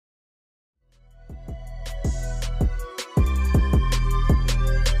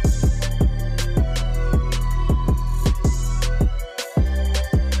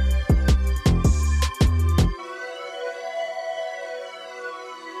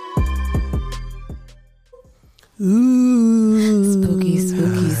Ooh. Spooky,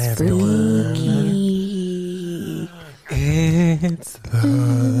 spooky, spooky. It's the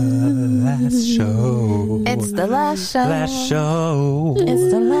last show. It's the last show. Last show.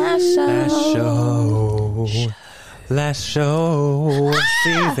 It's the last show. Last show. Last show.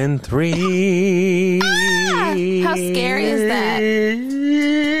 Season 3. How scary is that?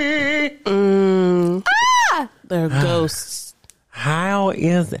 They're ghosts. How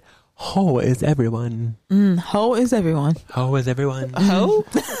is it? Ho is everyone. Ho is everyone. Ho is everyone. Ho?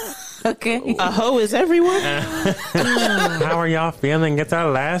 Okay. A hoe is everyone? How are y'all feeling? It's our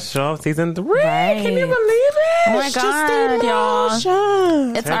last show of season 3. Right. Can you believe it? Oh my God, y'all.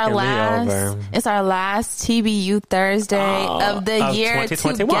 It's our Taking me last. over. It's our last TBU Thursday of the of year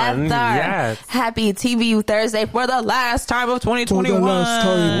 2021. together. Yes. Happy TBU Thursday for the last time of 2021.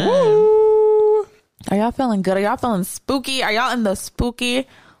 Woo. Are y'all feeling good? Are y'all feeling spooky? Are y'all in the spooky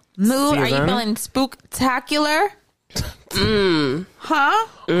mood? Are you Season? feeling spooktacular? Huh?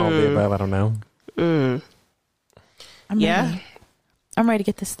 All the above, I don't know. I'm Yeah. ready. I'm ready to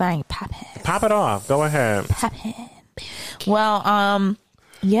get this thing popping. Pop it off. Go ahead. Popping. Well,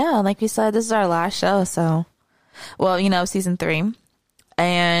 yeah, like we said, this is our last show. So, well, you know, season 3.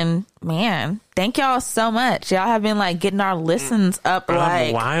 And man, thank y'all so much. Y'all have been like getting our listens up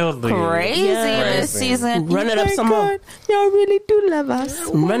like wildly. crazy this Crazy. season. Run it up some more. Y'all really do love us.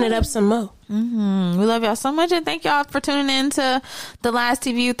 Run it up some more. We love y'all so much, and thank y'all for tuning in to the last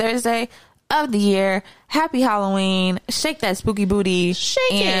TVU Thursday of the year. Happy Halloween. Shake that spooky booty.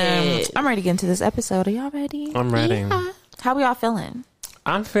 Shake and it. I'm ready to get into this episode. Are y'all ready? I'm ready. How y'all feeling?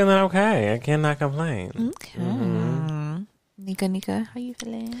 I'm feeling okay. I cannot complain. Okay. Nika, how you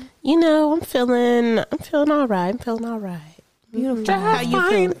feeling? You know, I'm feeling all right. I'm feeling all right. Beautiful. How you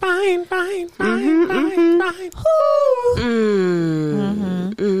feeling? Fine.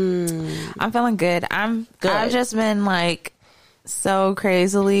 I'm feeling good. Good. I've just been like so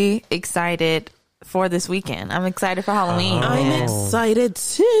crazily excited for this weekend. I'm excited for Halloween. I'm excited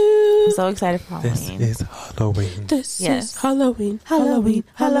too. I'm so excited for This Halloween. is Halloween. This Yes. is Halloween. Halloween.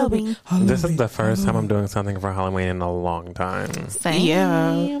 This is the first time I'm doing something for Halloween in a long time. Same.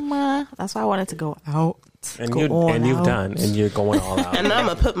 Yeah. That's why I wanted to go out. And Go you all and you've out. done, and you're going all out. And I'm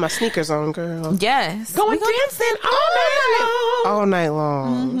going to put my sneakers on, girl. Yes. going dancing All night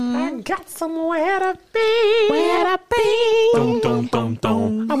long. I got somewhere to be. Where I be? Dum, dum, dum,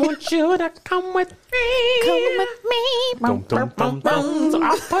 dum. I want you to come with me. Come with me. Dum, dum, dum, dum. So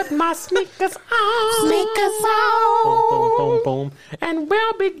I put my sneakers on. Sneakers Boom, boom, on. boom, boom. And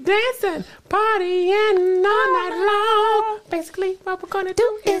we'll be dancing, partying all night long. Basically, what we're gonna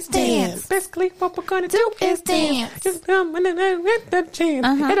do is dance. Basically, what we're gonna do is dance. Just come when with the chance.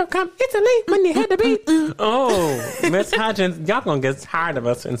 It'll come easily when you hit the beat. Oh, Miss Hodgins, y'all gonna get tired of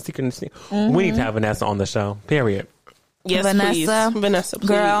us in secret. We need to have Vanessa on the show. Period. Yes, Vanessa, please. Vanessa, please.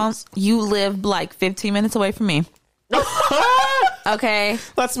 Girl, you live like 15 minutes away from me. Okay.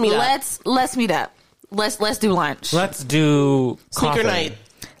 Let's meet up. Let's meet up. Let's do lunch. Let's do Sneaker coffee. night.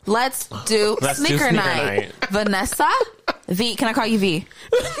 Let's do sneaker night. Vanessa? V, can I call you V? Can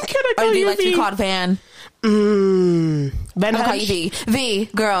I Or call do you you like to be V? called Van? Ben I'll call you Hudge. V. V,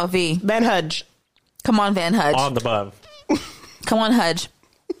 girl, V. Ben Hudge. Come on, Van Hudge. All the above. Come on, Hudge.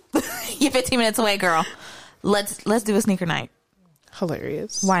 You're 15 minutes away, girl. Let's do a sneaker night.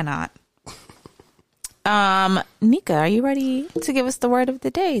 Hilarious. Why not? Nika, are you ready to give us the word of the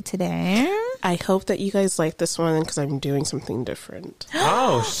day today? I hope that you guys like this one because I'm doing something different.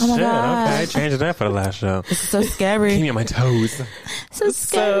 Oh, shit. God. Okay, change it up for the last show. This is so Keep scary. me on my toes. So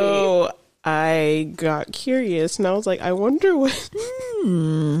scary. So I got curious and I was like, I wonder what.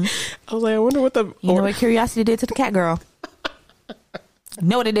 I was like, I wonder what the. You know what curiosity did to the cat, girl? You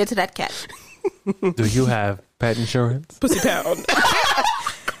know what it did to that cat? Do you have pet insurance? Pussy pound.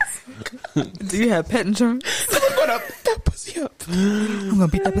 Do you have pet insurance? What up? That pussy up. I'm gonna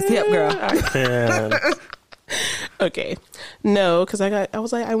beat that pussy up, girl. I can. Okay. No, because I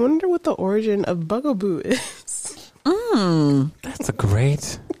was like, I wonder what the origin of Bugaboo is. That's a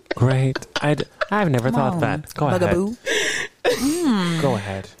great. I've never thought that. Go Bugaboo. ahead. Go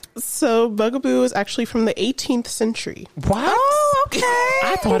ahead. So Bugaboo is actually from the 18th century. What? Oh, okay.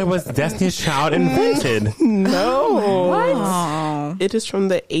 I thought it was Destiny's Child invented. No. Oh. It is from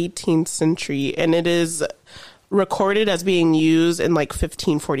the 18th century and it is recorded as being used in like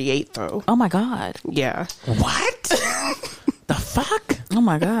 1548 though. Oh my God. Yeah. What? The fuck? Oh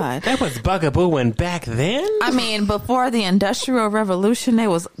my God. That was Bugabooing back then? I mean, before the Industrial Revolution, there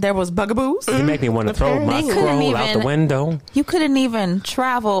was bugaboos. You make me want to throw my Apparently. scroll out the window. You couldn't even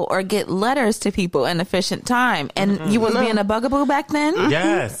travel or get letters to people in efficient time, and you was being a bugaboo back then.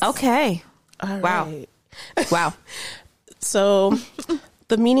 Yes. Okay. All Wow. right. Wow. So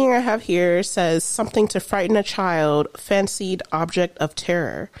the meaning I have here says something to frighten a child, fancied object of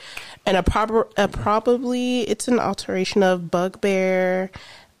terror. And probably it's an alteration of bugbear,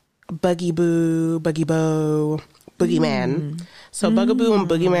 buggy boo, buggy bow, boogeyman. So bugaboo and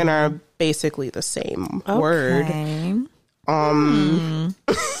boogeyman are basically the same word.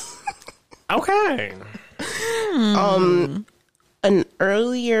 Okay. An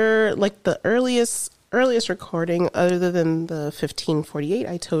earlier, like the earliest recording other than the 1548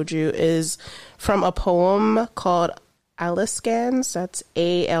 I told you is from a poem called Aliscans. That's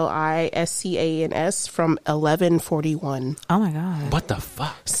Aliscans from 1141. Oh my God. What the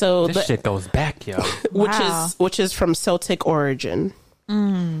fuck? So this shit goes back, yo. which is from Celtic origin.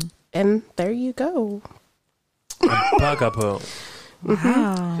 And there you go. Bugaboo.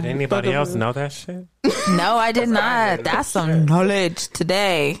 Wow. Did anybody else know that shit? No, I did not. That's some knowledge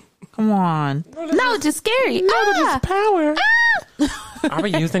today. Come on. Knowledge is scary. Knowledge is power. Are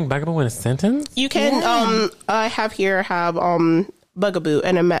we using bugaboo in a sentence? You can I have bugaboo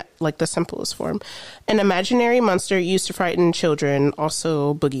and like the simplest form. An imaginary monster used to frighten children,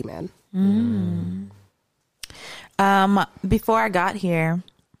 also boogeyman. Before I got here,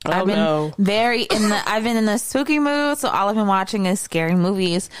 I've been in the spooky mood, so all I've been watching is scary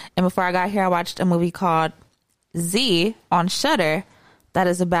movies. And before I got here, I watched a movie called Z on Shudder that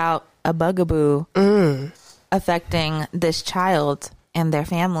is about a bugaboo affecting this child and their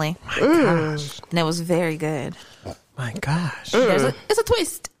family. My gosh. And it was very good. My gosh. It's a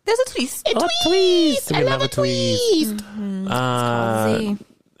twist. There's a twist. A twist. We love a twist. It's called Z.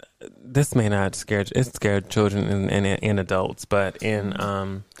 This may not scare children and adults, but in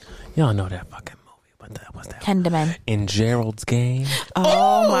y'all know that fucking movie. What's that? Candyman. In Gerald's Game.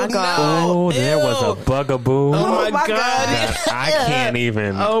 Oh my God. Oh, there was a bugaboo. Oh my God. That I can't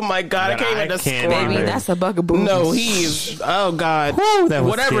even. Oh my God. I can't even describe Baby, it. that's a bugaboo. No, he's oh God. That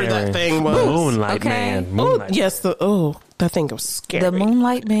was whatever scary. that thing was. Moonlight Man. Moonlight. Yes, that thing was scary. The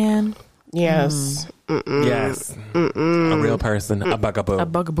Moonlight Man. Yes. Yes. A real person. A bugaboo. A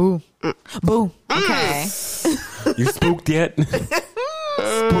bugaboo. Boo. Okay. You spooked yet?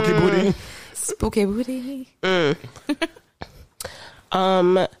 Spooky booty. Spooky booty.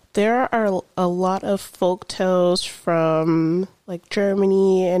 There are a lot of folk tales from like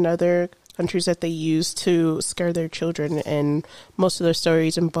Germany and other countries that they use to scare their children, and most of their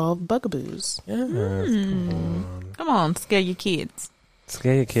stories involve bugaboos. Yes. Come on, scare your kids.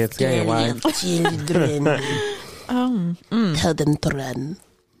 Scare your kids. Scare your wife. Children. Tell them to run.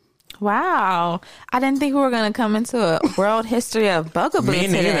 Wow. I didn't think we were going to come into a world history of bugaboos Me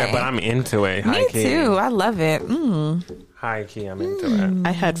neither, today. but I'm into it. Me High key. too. I love it. High key, I'm into it.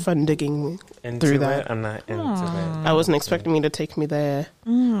 I had fun digging Into through it? that. I'm not into it. I wasn't expecting me to take me there.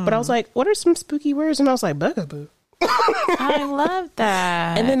 But I was like, what are some spooky words? And I was like, bugaboo. I love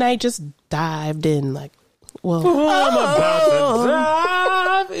that. And then I just dived in like, well, I'm about to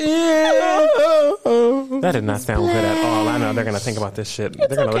dive in. That did not sound good at all. I know they're going to think about this shit. They're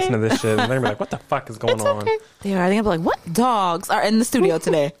going to listen to this shit and they're going to be like, what the fuck is going on? They are. I think I'm like, what dogs are in the studio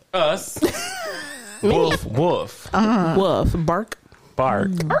today? Us. Woof, woof. woof, bark.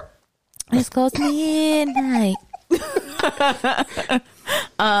 Bark. It's close to midnight.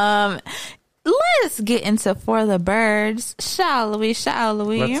 Let's get into For the Birds, shall we?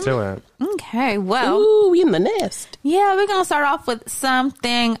 Let's do it. Okay, well. Ooh, we in the nest. Yeah, we're going to start off with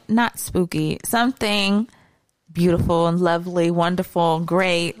something not spooky, something beautiful and lovely, wonderful,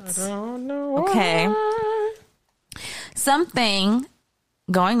 great. Okay. Something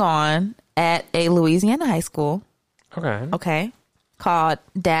going on at a Louisiana high school. Okay. Called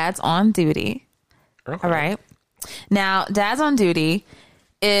Dads on Duty. Okay. All right. Now, Dads on Duty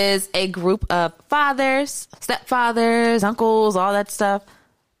is a group of fathers, stepfathers, uncles, all that stuff.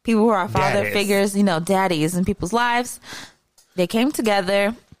 People who are father Daddies. figures, daddies in people's lives. They came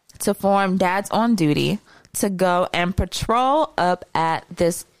together to form Dads on Duty to go and patrol up at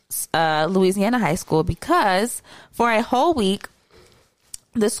this Louisiana high school because for a whole week,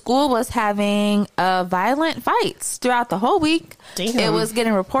 the school was having violent fights throughout the whole week. Damn. It was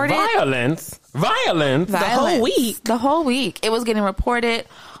getting reported. Violence. The whole week. The whole week. It was getting reported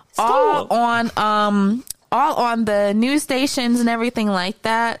all on the news stations and everything like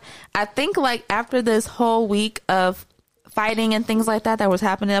that. I think like after this whole week of fighting and things like that was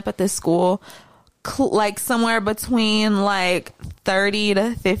happening up at this school, like somewhere between like 30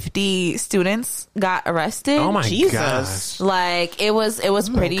 to 50 students got arrested. Oh my Jesus. gosh. Like it was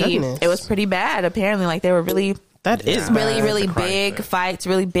pretty goodness. it was pretty bad. Apparently, like they were really That is really, bad. really That's a big crisis. fights,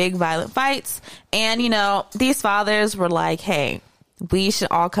 really big violent fights. And, these fathers were like, hey, we should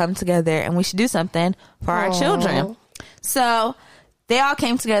all come together and we should do something for our children. So they all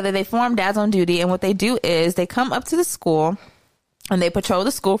came together. They formed Dads on Duty. And what they do is they come up to the school and they patrol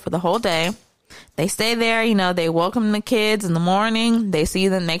the school for the whole day. They stay there, you know, they welcome the kids in the morning. They see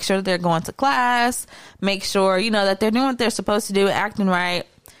them, make sure that they're going to class, make sure, you know, that they're doing what they're supposed to do, acting right.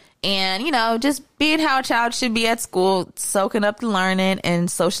 And, you know, just being how a child should be at school, soaking up the learning and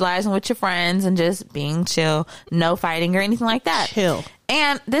socializing with your friends and just being chill, no fighting or anything like that. Chill.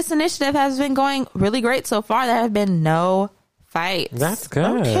 And this initiative has been going really great so far. There have been no fights. That's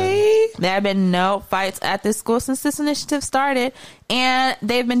good. Okay. There have been no fights at this school since this initiative started. And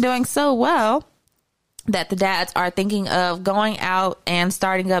they've been doing so well that the dads are thinking of going out and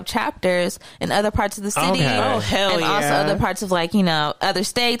starting up chapters in other parts of the city. Okay. Oh, hell and yeah. also other parts of, like, you know, other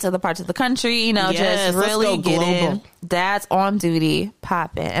states, other parts of the country, you know, Yes, just let's really go getting global. Dads on Duty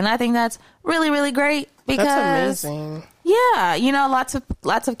popping. And I think that's really, really great because That's amazing. yeah, you know,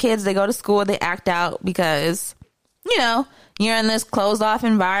 lots of kids, they go to school, they act out because, you know, you're in this closed off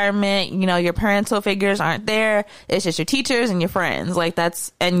environment, you know, your parental figures aren't there. It's just your teachers and your friends. Like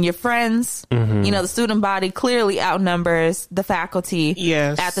and your friends, you know, the student body clearly outnumbers the faculty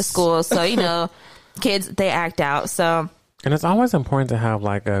Yes. at the school. So, you know, kids, they act out. So, And it's always important to have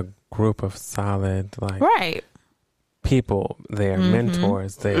like a group of solid like right. people there,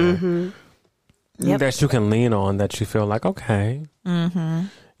 mentors there Yep. that you can lean on, that you feel like, okay.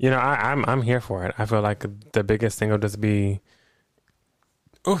 You know, I'm here for it. I feel like the biggest thing will just be,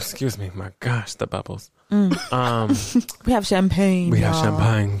 oh, excuse me, my gosh, the bubbles. We have champagne. We have y'all.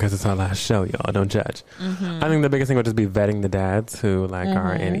 champagne because it's our last show, y'all. Don't judge. I think the biggest thing will just be vetting the dads who like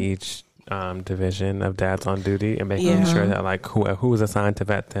are in each division of Dads on Duty and making sure that like who is assigned to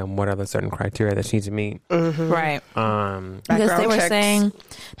vet them, what are the certain criteria that she needs to meet. Right. Because they Background were checks. saying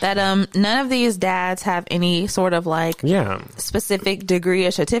that none of these dads have any sort of like Yeah. specific degree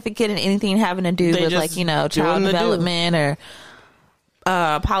or certificate in anything having to do They with just like, you know, doing child the do. development or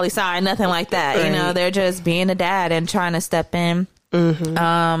poli-sci, nothing like that. You know, Right. they're just being a dad and trying to step in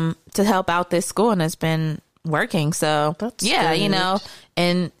to help out this school, and it's been working. So That's yeah, you good. know,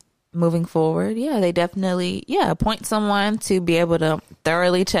 and moving forward, yeah, they definitely appoint someone to be able to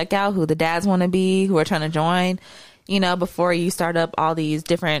thoroughly check out who the dads want to be, who are trying to join, you know, before you start up all these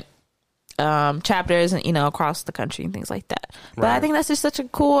different chapters and, you know, across the country and things like that. But I Right. think that's just such a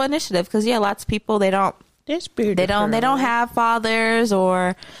cool initiative because lots of people, they don't have fathers,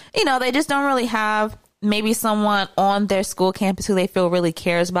 or, you know, they just don't really have maybe someone on their school campus who they feel really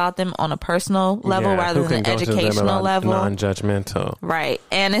cares about them on a personal level Yeah, rather who than can an go to them educational about level. non-judgmental. Right.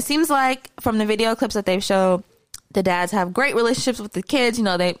 And it seems like from the video clips that they've showed, the dads have great relationships with the kids. You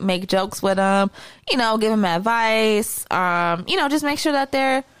know, they make jokes with them, you know, give them advice, you know, just make sure that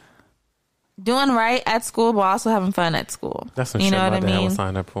they're doing right at school, but also having fun at school. That's some you shit know my what I dad mean? would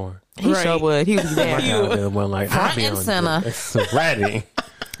sign up for. He Right. sure would. He would be there. My dad did one like Front I'll be and on center. It's ready.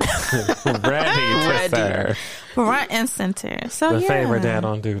 ready to serve. Front and center. So The yeah. favorite dad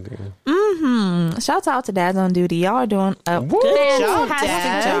on duty. Shouts out to Dads on Duty. Y'all are doing a Woo! job, fantastic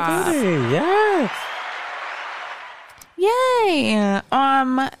Dad. job. Duty, yes. Yay.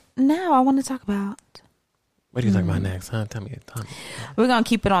 Now I want to talk about, What do you talk about next, huh? Tell me. we're going to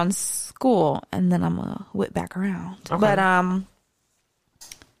keep it on school and then I'm going to whip back around. Okay. But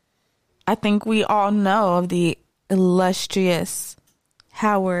I think we all know of the illustrious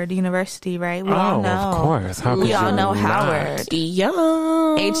Howard University, right? We all know. Of course. How could We all you know not? Howard.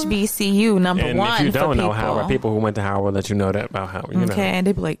 Young. HBCU number And one. if you don't for know Howard, people who went to Howard let you know that about Howard. You Okay, know. and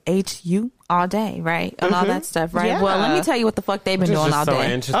they be like HU all day, right? And all that stuff, right? Yeah. Well, let me tell you what the fuck they've been Which is doing just all so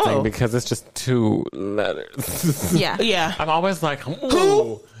day. interesting Oh. because it's just two letters. Yeah. Yeah. I'm always like,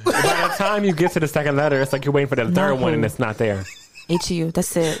 ooh. By the time you get to the second letter, it's like you're waiting for the third one and it's not there. HU,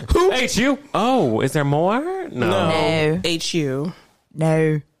 that's it. HU? Oh, is there more? No. No. HU.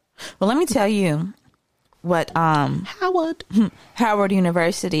 No. Well, let me tell you what Howard. Howard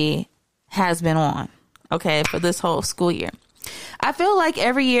University has been on, okay, for this whole school year. I feel like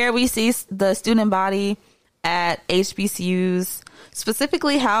every year we see the student body at HBCUs,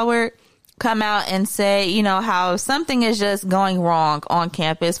 specifically Howard, come out and say, you know, how something is just going wrong on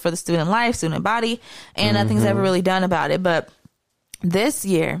campus for the student life, student body, and nothing's ever really done about it. But this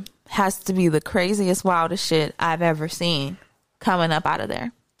year has to be the craziest, wildest shit I've ever seen coming up out of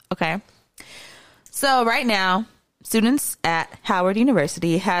there. Okay. So right now, students at Howard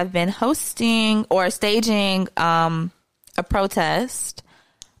University have been hosting or staging a protest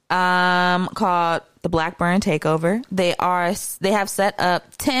called the Blackburn Takeover. They have set up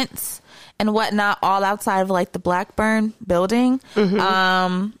tents and whatnot all outside of like the Blackburn building.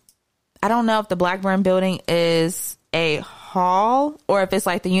 I don't know if the Blackburn building is a hall or if it's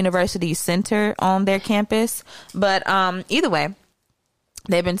like the university center on their campus. But either way,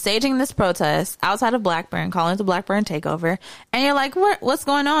 they've been staging this protest outside of Blackburn, calling it the Blackburn takeover. And you're like, what's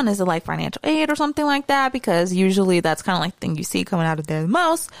going on? Is it like financial aid or something like that? Because usually that's kind of like the thing you see coming out of there the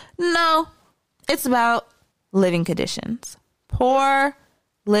most. No, it's about living conditions. Poor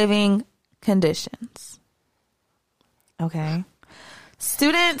living conditions. Okay.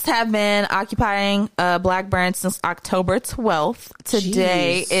 Students have been occupying Blackburn since October 12th.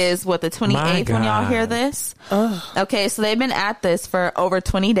 Today is what, the 28th when y'all hear this? Ugh. Okay, so they've been at this for over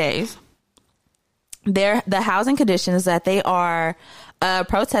 20 days. The housing conditions that they are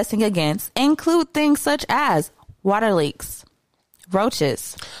protesting against include things such as water leaks,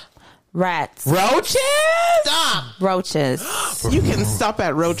 roaches, rats. Roaches? Stop. Roaches. You can stop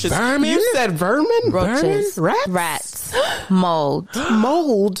at roaches. Vermin? You said vermin? Roaches. Vermin? Rats. Mold.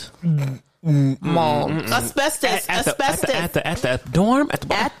 Mold. Mold. Asbestos. Asbestos. At the dorm?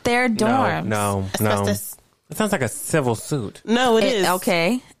 At their dorms. No. Asbestos. It sounds like a civil suit. No, it is.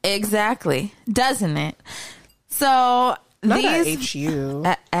 Okay. Exactly. Doesn't it? So Not these at HU.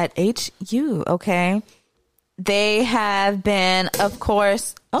 At HU, okay. They have been, of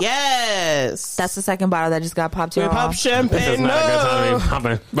course. Oh, Yes. that's the second bottle that just got popped. We Y'all. pop champagne. This is not a good time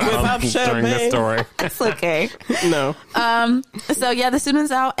to be popping pop during this champagne. story. It's okay. No. So yeah, the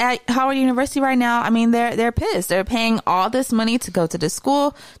students out at Howard University right now, I mean, they're pissed. They're paying all this money to go to this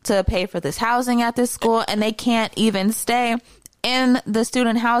school, to pay for this housing at this school, and they can't even stay in the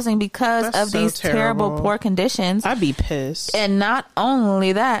student housing because That's of so these terrible, poor conditions. I'd be pissed. And not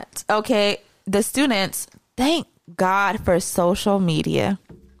only that, okay, the students, thank God for social media.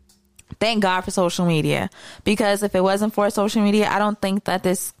 Thank God for social media. Because if it wasn't for social media, I don't think that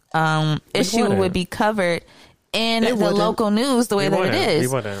this issue would be covered in the local news the way that it is. We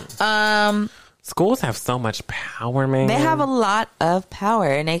wouldn't. Schools have so much power, man. They have a lot of power,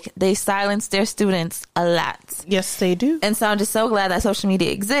 and they silence their students a lot. Yes, they do. And so I'm just so glad that social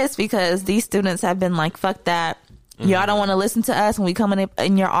media exists, because these students have been like, fuck that. Y'all don't want to listen to us when we come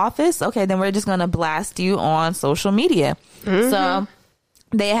in your office? Okay, then we're just going to blast you on social media. So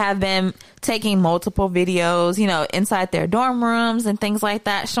they have been taking multiple videos, inside their dorm rooms and things like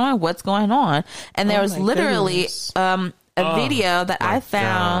that, showing what's going on. And there was literally a video that I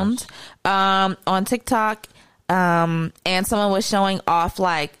found on TikTok, and someone was showing off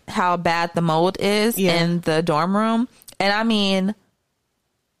like how bad the mold is in the dorm room. And I mean,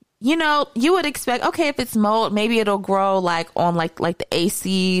 you would expect, okay, if it's mold, maybe it'll grow like on like the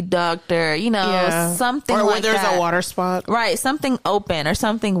AC duct or, something or where like there's that. a water spot. Right. Something open or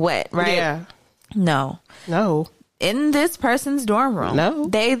something wet, right? Yeah. No. In this person's dorm room,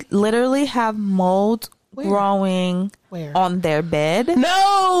 they literally have mold growing on their bed.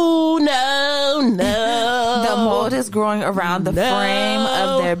 No. The mold is growing around the frame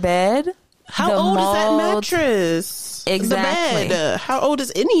of their bed. How old is that mattress? Exactly. The bed. How old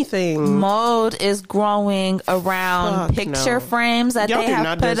is anything? Mold is growing around picture frames that Y'all they do have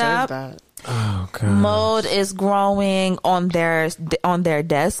not put deserve up. that. Oh, God. Mold is growing on their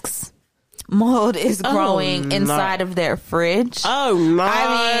desks. Mold is growing inside of their fridge. Oh, no.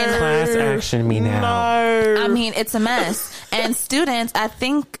 I mean, Class action me now. No. I mean, it's a mess. And students, I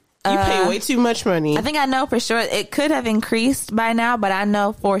think, you pay way too much money. I think I know for sure it could have increased by now, but I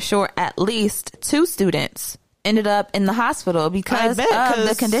know for sure at least 2 students ended up in the hospital because of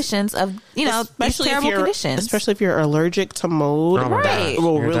the conditions of, these terrible conditions. Especially if you're allergic to mold. Right. It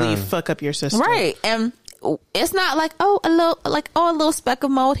will You're really done. fuck up your system. Right. And it's not like, a little speck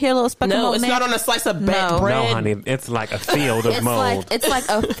of mold here, a little speck of mold No, it's there. not on a slice of bread. No, honey, it's like a field of mold. It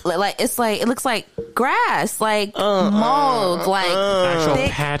looks like grass, like mold, like Actual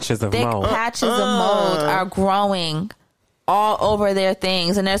patches of mold. patches of mold are growing all over their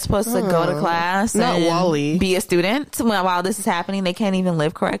things, and they're supposed to go to class Not and Wally. be a student. While this is happening, they can't even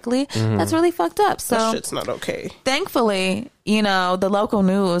live correctly. That's really fucked up. So That shit's not okay. thankfully, the local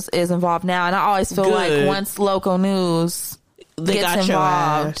news is involved now, and I always feel like once local news They got gets your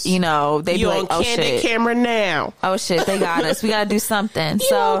involved, ass. they be You like, on oh Candid shit, camera now. oh shit, they got us. We gotta do something. You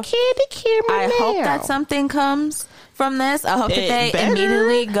So on Candid camera I now. hope that something comes from this. I hope that they better.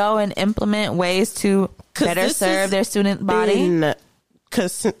 immediately go and implement ways to 'Cause better this serve has their student body. been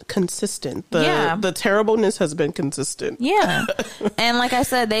consistent. The terribleness has been consistent. Yeah. And like I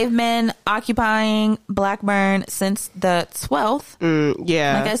said, they've been occupying Blackburn since the 12th.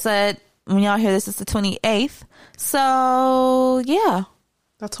 Yeah. Like I said, when y'all hear this, it's the 28th. So, yeah.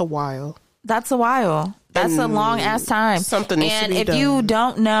 That's a while. That's a while. That's a long ass time. Something needs to and be if done. you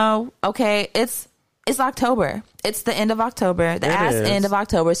don't know, okay, it's It's October. It's the end of October. The ass is. end of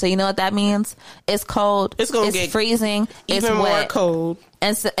October. So you know what that means? It's cold. It's gonna get freezing. It's even more wet. cold.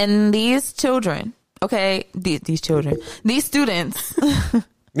 And these children, okay, these children, these students,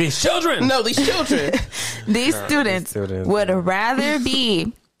 These children. No, these children. these students would rather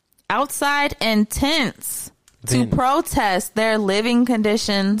be outside in tents to protest their living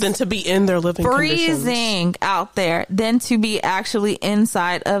conditions than to be in their living conditions. freezing out there than to be actually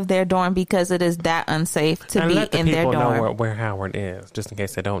inside of their dorm because it is that unsafe to And be let the in their people dorm. know where Howard is, just in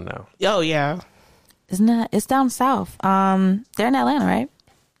case they don't know. Oh, yeah. Isn't that? It's down south. They're in Atlanta, right?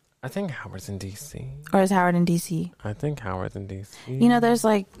 I think Howard's in D.C. Or is Howard in DC? I think Howard's in D.C. You know, there's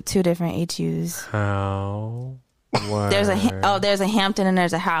like 2 different HUs. How? There's a Hampton and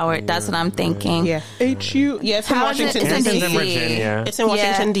there's a Howard. That's what I'm thinking. Yeah. HU. Yeah, it's in Howard's Washington, it's in D.C. Hampton's in Virginia. It's in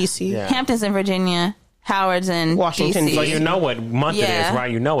Washington, Yeah. D.C. Yeah. Hampton's in Virginia. Howard's in Washington, DC. So you know what month it Yeah. is,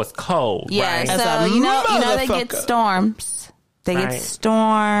 right? You know it's cold, Yeah, right? As so a you know they get motherfucker. storms. They Right. get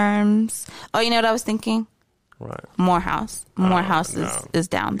storms. Oh, you know what I was thinking? Right. Morehouse. Morehouse is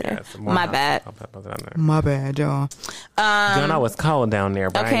down there. Yes, more My house- bad. down there. My bad, y'all. You know it's cold down there,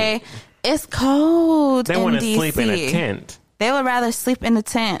 right? Okay, it's cold. They in want to DC. sleep in a tent. They would rather sleep in a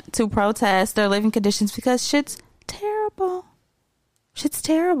tent to protest their living conditions because shit's terrible. Shit's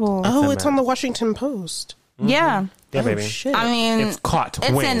terrible. Oh, a it's on the Washington Post. Yeah. Yeah, Oh, baby. shit. I mean, It's caught it's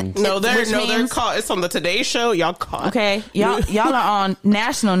wind. No, they're which means- caught. It's on the Today Show. Y'all caught. Okay, y'all are on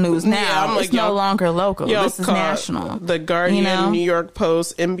national news now. Yeah, I'm like, it's no y'all- longer local. Y'all This is caught. national. The Guardian, You know? New York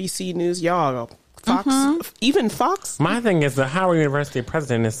Post, NBC News. Y'all, Fox, even Fox. My thing is the Howard University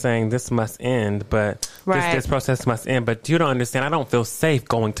president is saying this must end, but Right. this process must end. But you don't understand. I don't feel safe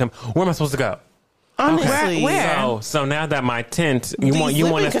going to. Where am I supposed to go? Honestly, Where? So now that my tent, you These want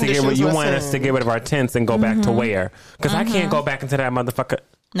living us to get conditions you must want us to end. get rid of our tents and go back to where? Because I can't go back into that motherfucker.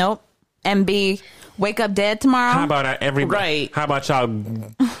 Nope. And B, wake up dead tomorrow. How about Right. How about y'all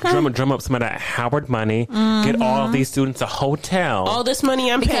drum up some of that Howard money, get all of these students a hotel? all this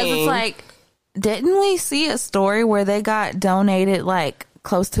money I'm because paying. it's like, didn't we see a story where they got donated like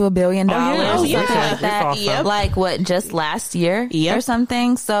close to $1 billion yeah. or Oh, something yeah. like that? We saw some. Like what, just last year Yep. or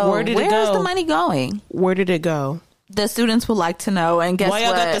something? So Where did it where's go? the money going? Where did it go? The students would like to know. And guess Why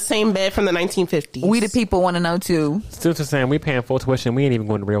y'all got the what? same bed from the 1950s? We the people want to know too. Students are saying we paying full tuition, we ain't even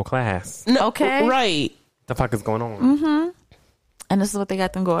going to real class. No, Okay. right. The fuck is going on? And this is what they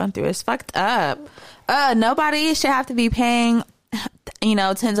got them going through. It's fucked up. Nobody should have to be paying,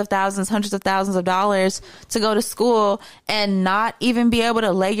 tens of thousands, hundreds of thousands of dollars to go to school and not even be able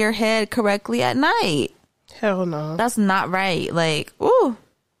to lay your head correctly at night. Hell no. That's not right. Like, ooh,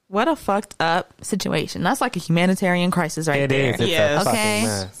 what a fucked up situation. That's like a humanitarian crisis right It there. is. It's Yes. a fucking Okay.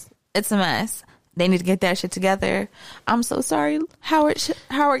 mess. It's a mess. They need to get that shit together. I'm so sorry, Howard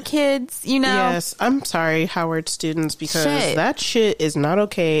kids, Yes, I'm sorry, Howard students, because Shit. that shit is not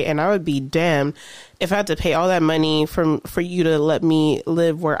okay, and I would be damned if I had to pay all that money for you to let me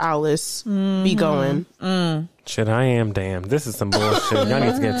live where Alice be going. Shit, I am damned. This is some bullshit. Y'all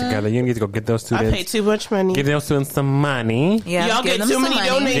need to get it together. You need to go get those I students. pay too much money. Give those students some money. Yeah, Y'all give get them too some many money.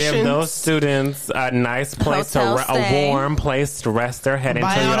 donations. Give those students a nice place Hotel a stay. warm place to rest their head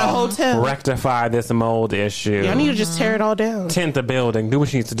Buy until out a y'all hotel. rectify this mold issue. Y'all need to just tear it all down. Tint the building, do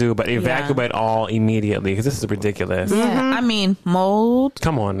what you need to do, but evacuate all immediately because this is ridiculous. Yeah, I mean, mold,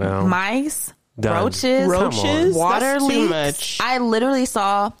 Come on now. mice, Done. roaches, Roaches? water That's too leaks. much. I literally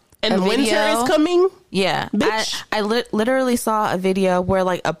saw And a winter video. is coming? Yeah, Bitch. I literally saw a video where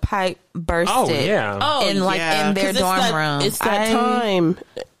like a pipe bursted. Oh, yeah. in in their 'cause dorm room. It's that time.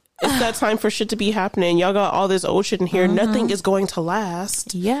 It's that time for shit to be happening. Y'all got all this old shit in here. Nothing is going to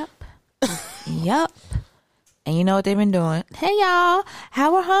last. Yep. Yep. And you know what they've been doing? Hey y'all,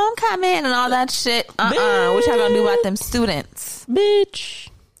 how are homecoming and all that shit? What y'all gonna do about them students? Bitch.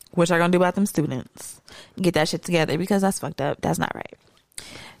 What y'all gonna do about them students? Get that shit together because that's fucked up. That's not right.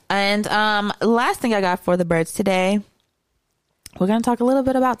 And last thing I got for the birds today, we're gonna talk a little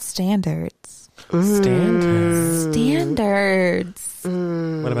bit about standards. Standards.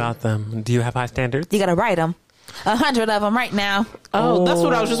 What about them? Do you have high standards? You gotta write them. 100 of them right now. Oh, that's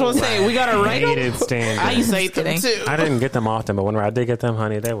what I was just going to say. We got to write Hated them. standards. I used to hate them Kidding. too. I didn't get them often, but whenever I did get them,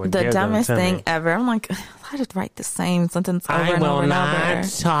 honey, they would The give dumbest them to thing me. ever. I'm like, I just write the same sentence over I and over will and not over.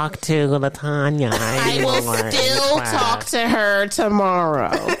 talk to Latanya. I will still talk to her tomorrow.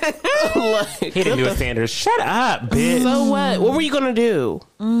 Like, He didn't do a standard. Shut up, bitch. so what? What were you going to do?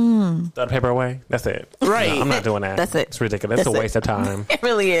 Throw the paper away. That's it. Right. No, I'm not doing that. That's it. It's ridiculous. It's That's a it. waste of time. It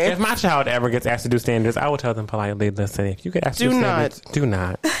really is. If my child ever gets asked to do standards, I will tell them politely, listen, if you get asked to Do do not. standards, do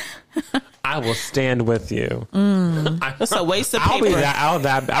not. I will stand with you. That's a waste of paper.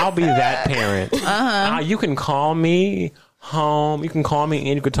 I'll be that parent. You can call me home. You can call me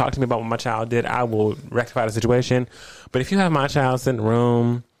and you can talk to me about what my child did. I will rectify the situation. But if you have my child sit in the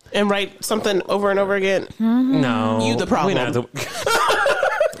room and write something over and over again, no, you the problem.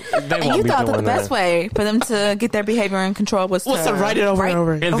 And you thought that the best way for them to get their behavior in control was to write it over and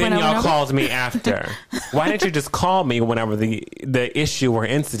over. And then y'all called me after. Why didn't you just call me whenever the issue or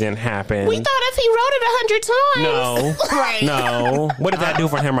incident happened? We thought if he wrote it 100 times. No. Right. No. What did that do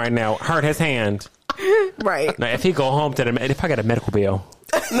for him right now? Hurt his hand. Right. Now, if he go home if I got a medical bill.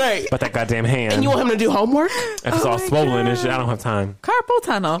 Right. But that goddamn hand. And you want him to do homework? If it's all swollen and shit, I don't have time. Carpal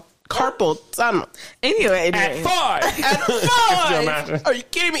tunnel. Anyway, At 5. Are you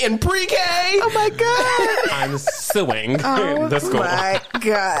kidding me? In pre-K? Oh my God. I'm suing the school. Oh my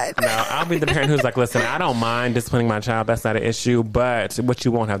God. No, I'll be the parent who's like, listen, I don't mind disciplining my child. That's not an issue. But what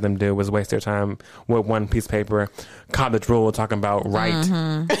you won't have them do is waste their time with one piece of paper, college rule talking about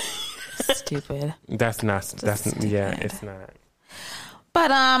right. Stupid. It's not.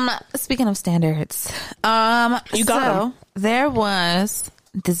 But speaking of standards, you got 'em. There was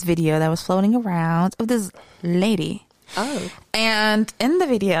this video that was floating around of this lady. Oh. And in the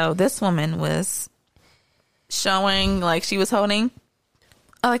video, this woman was showing, like, she was holding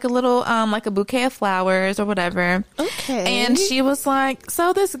like a little like a bouquet of flowers or whatever. Okay. And she was like,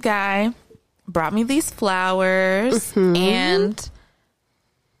 so this guy brought me these flowers and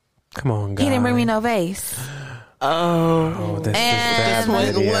Come on, guys. he didn't bring me no vase. This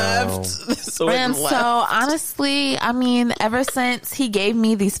one left. And so, honestly, I mean, ever since he gave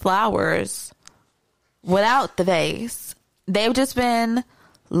me these flowers without the vase, they've just been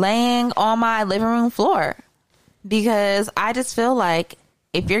laying on my living room floor. Because I just feel like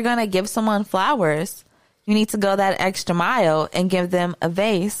if you're going to give someone flowers, you need to go that extra mile and give them a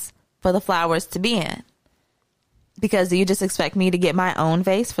vase for the flowers to be in. Because do you just expect me to get my own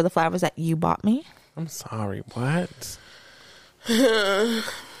vase for the flowers that you bought me? I'm sorry, what?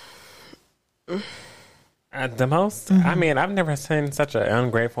 At the most, I mean, I've never seen such an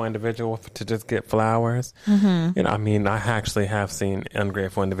ungrateful individual to just get flowers. You know, I mean, I actually have seen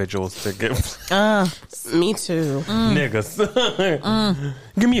ungrateful individuals to get Me too. niggas.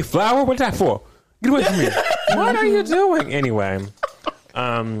 Give me a flower. What's that for? Get away from me. What are you doing anyway?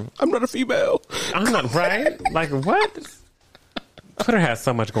 I'm not a female. I'm not right. Like what? Twitter has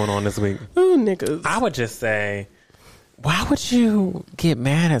so much going on this week. Oh, niggas. I would just say, why would you get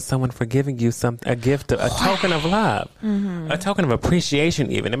mad at someone for giving you a gift, a token of love, a token of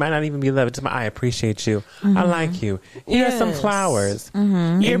appreciation? Even it might not even be love. It's just, I appreciate you. I like you. Here's some flowers.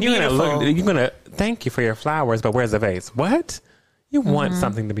 And you're gonna thank you for your flowers, but where's the vase? What? You want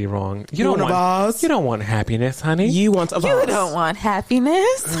something to be wrong. You don't want a vase? You don't want happiness, honey. You want a vase. You don't want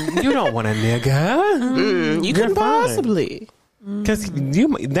happiness. You don't want a nigga. You can possibly. Because you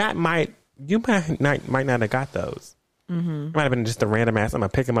might not have got those. It might have been just a random ass. I'm gonna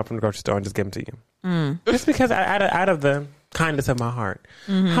pick them up from the grocery store and just give them to you. Just because out of the kindness of my heart.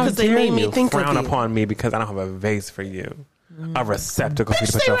 How dare they made me you think frown of you. upon me because I don't have a vase for you, a receptacle for you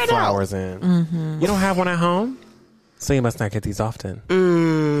to put your flowers in. You don't have one at home, so you must not get these often.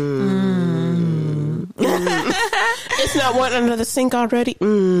 It's not one under the sink already.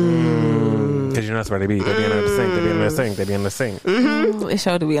 Because you know that's where they be. They be under the sink. They be under the sink. They be in the sink. It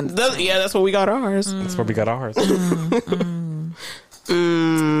showed to be in the Yeah, that's where we got ours. That's where we got ours.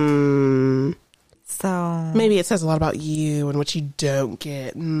 So Maybe it says a lot about you and what you don't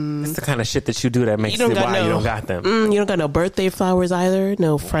get. It's the kind of shit that you do that makes it why you don't got them. You don't got no birthday flowers either.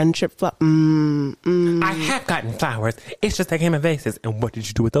 No friendship flowers. I have gotten flowers. It's just they came in vases. And what did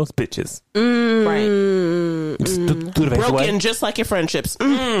you do with those bitches? right. Just threw the vase away? Broken just like your friendships.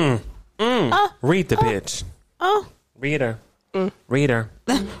 Read the bitch. Oh, Read her. Read her.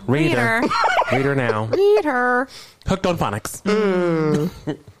 Read her. Read her now. read her. Hooked on phonics.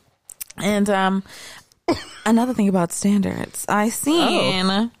 And another thing about standards, I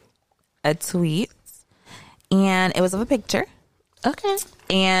seen a tweet, and it was of a picture. Okay.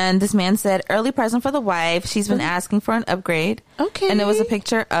 And this man said, early present for the wife. She's been asking for an upgrade. Okay. And it was a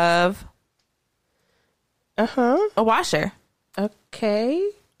picture of a washer. Okay.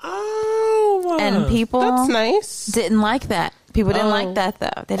 Oh. And people That's nice. didn't like that. People didn't like that,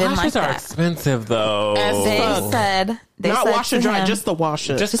 though. They didn't Washers like are that. expensive, though. They fuck. said... Not said washer to dry, him- just the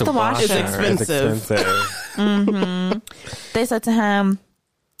washer. Just the washer. It's expensive. They said to him,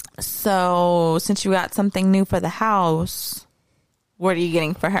 so since you got something new for the house, what are you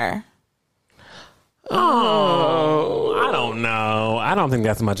getting for her? Oh, I don't know. I don't think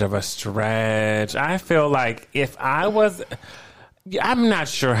that's much of a stretch. I feel like if I was I'm not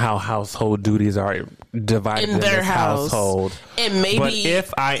sure how household duties are divided in their this household. And maybe But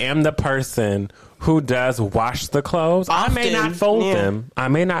if I am the person who does wash the clothes, I may not fold them.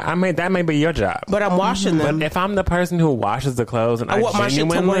 That may be your job. But I'm washing them. But if I'm the person who washes the clothes and I want my shit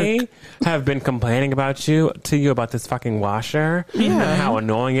to genuinely have been complaining to you about this fucking washer and how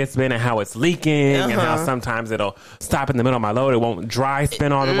annoying it's been and how it's leaking and how sometimes it'll stop in the middle of my load, it won't dry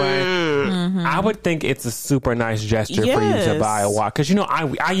spin all the way. I would think it's a super nice gesture for you to buy a wash, because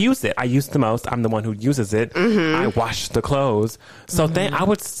I use it. I use the most. I'm the one who uses it. I wash the clothes, so I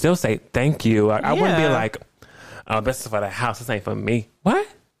would still say thank you. I wouldn't be like, oh, this is for the house. This ain't for me. What?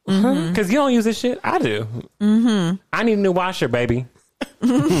 Because you don't use this shit. I do. I need a new washer, baby.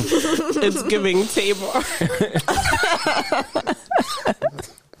 It's giving Tamar.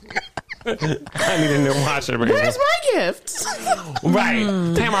 I need a new washer, baby. Where's my gift? Right.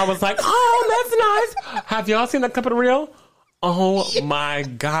 Tamar was like, oh, that's nice. Have y'all seen that clip of the reel? Oh, my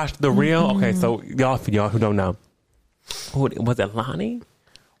gosh. The reel? Okay, so for y'all who don't know, was it Lonnie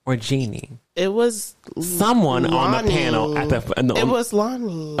or Jeannie? It was someone Lonnie. On the panel at it was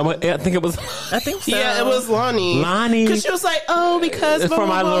Lonnie. I think it was. I think so. Yeah, it was Lonnie. Lonnie, because she was like, "Oh, because it's for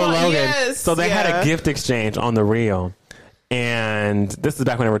my little Logan." Yes. So they had a gift exchange on the reel, and this is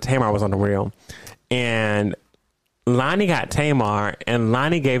back whenever Tamar was on the reel, and Lonnie got Tamar, and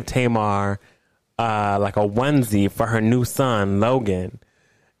Lonnie gave Tamar like a onesie for her new son Logan.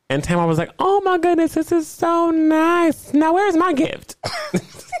 And Tamar was like, oh my goodness, this is so nice. Now where's my gift?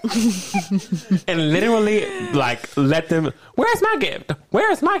 And literally let them, where's my gift?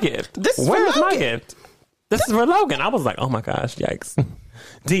 Where's my gift? Where's my gift? This is for Logan. I was like, oh my gosh, yikes.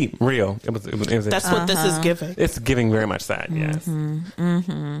 Deep, real. It was That's what this is giving. It's giving very much that, yes.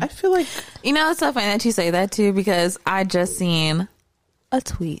 I feel like, it's so funny that you say that too, because I just seen a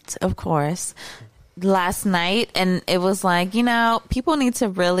tweet, of course, last night, and it was like, people need to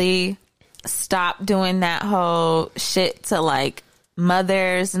really stop doing that whole shit to like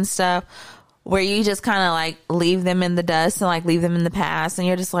mothers and stuff, where you just kind of like leave them in the dust and like leave them in the past, and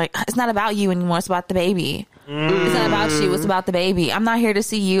you're just like, it's not about you anymore, it's about the baby. It's not about you, it's about the baby. I'm not here to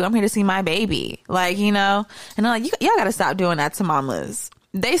see you, I'm here to see my baby. Like, and I'm like, y'all gotta stop doing that to mamas.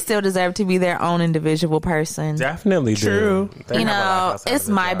 They still deserve to be their own individual person. Definitely true. It's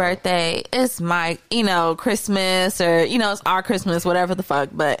my birthday. It's my, Christmas, or, it's our Christmas, whatever the fuck.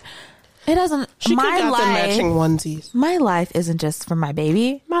 But it doesn't. She could got the matching onesies. My life isn't just for my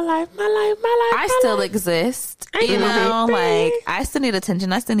baby. My life. I still exist. I still need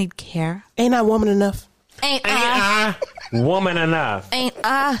attention. I still need care. Ain't I woman enough? Ain't I woman enough? Ain't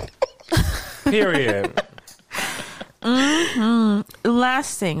I? Period.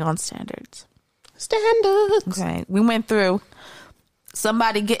 Last thing on standards. Okay, we went through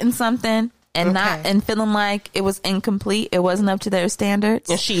somebody getting something and feeling like it was incomplete. It wasn't up to their standards,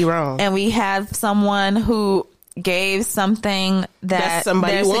 and she wrong. And we have someone who gave something that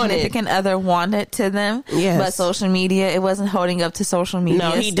their significant other wanted to them. Yes. But social media, it wasn't holding up to social media.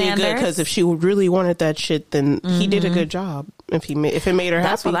 No, he did good, because if she really wanted that shit, then he did a good job. If it made her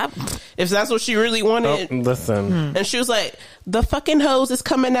happy, if that's what she really wanted. Listen, and she was like, the fucking hose is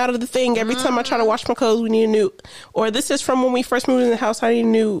coming out of the thing every time I try to wash my clothes. We need a new, or this is from when we first moved in the house. I need a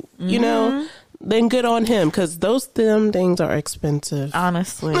new, Then good on him, because them things are expensive.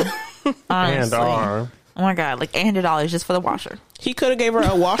 Honestly. And are. Oh my God, like $800 just for the washer. He could have gave her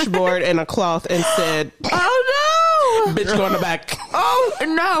a washboard and a cloth and said, oh no, bitch, go in the back. Oh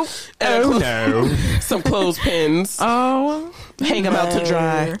no. Oh no. Some clothespins. Oh, hang them out to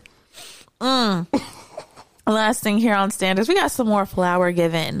dry. Last thing here on standards, we got some more flower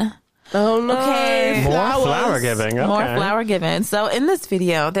giving. Oh no. Okay. More flower giving. Okay. More flower giving. So in this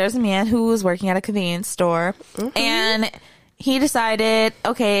video, there's a man who was working at a convenience store, and he decided,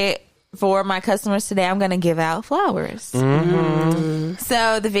 okay, for my customers today, I'm going to give out flowers. So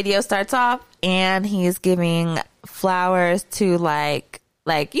the video starts off, and he's giving flowers to like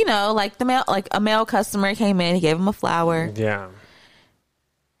the male, like a male customer came in, he gave him a flower. Yeah.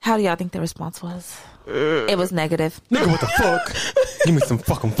 How do y'all think the response was? It was negative. Nigga, what the fuck? Give me some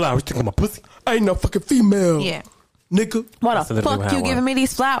fucking flowers. Stick on my pussy. I ain't no fucking female. Yeah. Nigga. What the fuck you giving me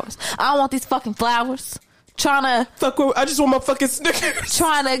these flowers? I don't want these fucking flowers. I just want my fucking Snickers.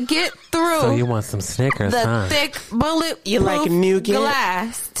 Trying to get through. So you want some Snickers, the thick bulletproof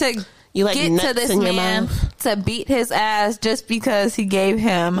glass to get to this man to beat his ass just because he gave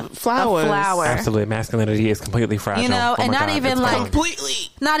him flowers. A flower. Absolutely, masculinity is completely fragile. And not even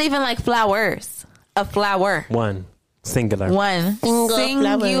like flowers. A flower. One singular flower.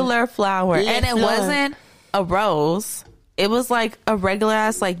 And it wasn't a rose. It was like a regular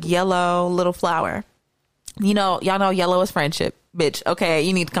ass like yellow little flower. Y'all know yellow is friendship. bitch. Okay,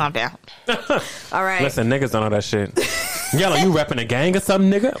 you need to calm down. All right. Listen, niggas don't know that shit. Yellow, you repping a gang or something,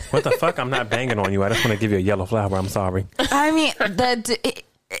 nigga? What the fuck? I'm not banging on you. I just want to give you a yellow flower. I'm sorry. I mean,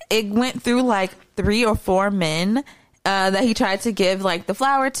 it went through like 3 or 4 men that he tried to give like the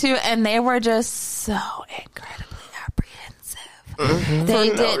flower to, and they were just so incredibly apprehensive. They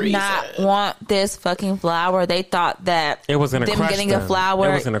did not want this fucking flower. They thought that it was gonna them crush getting them. a flower.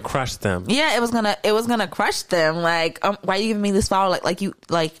 It was gonna crush them. Yeah, it was gonna crush them. Like, why are you giving me this flower? Like you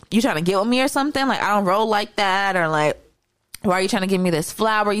trying to get with me or something? Like, I don't roll like that, or like, why are you trying to give me this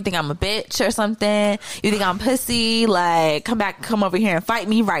flower? You think I'm a bitch or something? You think I'm pussy? Like, come over here and fight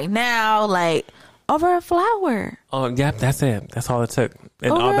me right now, like, over a flower. Oh, yeah, that's it. That's all it took.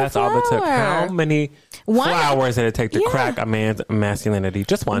 And Over that's a all it took. flower. How many flowers did it take to crack a man's masculinity?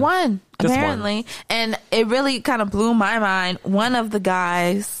 Just one. Just apparently. one. And it really kind of blew my mind. One of the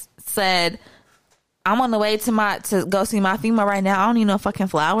guys said, I'm on the way to go see my female right now. I don't need no fucking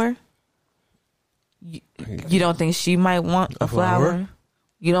flower. You don't think she might want a flower?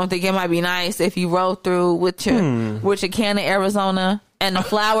 You don't think it might be nice if you roll through with your can of Arizona and a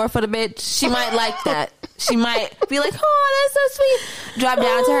flower for the bitch? She might like that. She might be like, oh, that's so sweet. Drop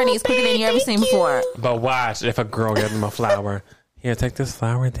down to her knees quicker than you ever seen before. But watch, if a girl gives him a flower, here, take this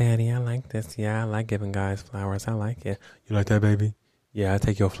flower, daddy. I like this. Yeah, I like giving guys flowers. I like it. You like that, baby? Yeah, I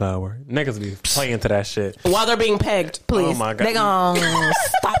take your flower. Niggas be playing to that shit while they're being pegged. Please, oh my God. They gon'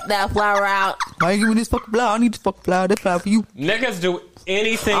 stop that flower out. Why you giving me this fucking flower? I need this fucking flower. This flower for you. Niggas do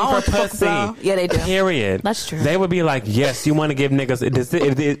anything I for pussy. Yeah, they do. Period. That's true. They would be like, yes, you want to give niggas.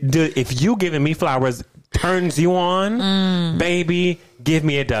 If you giving me flowers turns you on, baby, give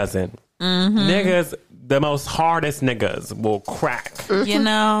me a dozen. Niggas, the most hardest niggas will crack. You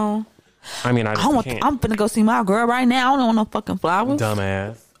know. I mean, I'm finna go see my girl right now. I don't want no fucking flowers.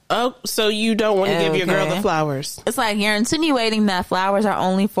 Dumbass. Oh, so you don't want to give your girl the flowers? It's like you're insinuating that flowers are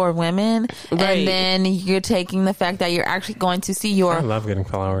only for women, right. And then you're taking the fact that you're actually going to see your I love getting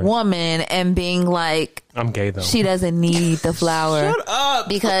flowers. woman and being like, I'm gay though. She doesn't need the flower. Shut up.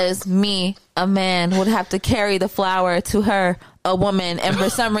 Because me, a man, would have to carry the flower to her, a woman, and for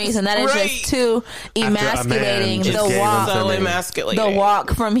some reason that is Right. just too emasculating. just The gave walk, them to So me. emasculating. the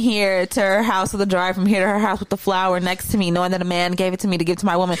walk from here to her house, or the drive from here to her house with the flower next to me, knowing that a man gave it to me to give to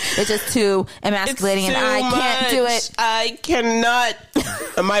my woman, it's just too emasculating, and I can't do it. I cannot.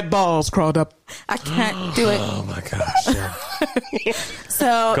 My balls crawled up. I can't do it. Oh my gosh. Yeah.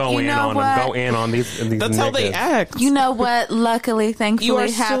 So Go you in know on what? them. Go in on these. That's how they niggas. act. You know what? Luckily, You are thankfully,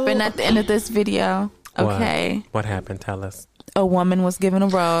 so- happened at the end of this video. Okay, What happened? Tell us. a woman was given a A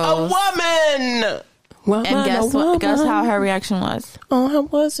rose. woman. And guess what? Guess how her reaction was? Oh, how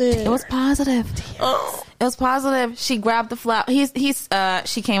was it? It was positive. Oh. It was positive. She grabbed the flower.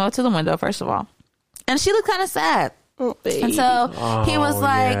 She came up to the window first of all, and she looked kind of sad. Oh, baby. And so he was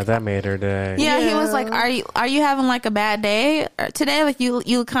like, yeah, that made her day. yeah, he was Yeah. like, are you having like a bad day today? Like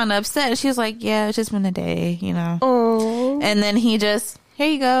you kind of upset? And she was like, yeah, it's just been a day, you know. Oh. And then he just, here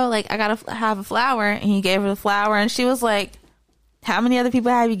you go. Like, I gotta have a flower. And he gave her the flower, and she was like, how many other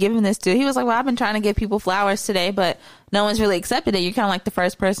people have you given this to? He was like, well, I've been trying to give people flowers today, but no one's really accepted it. You're kind of like the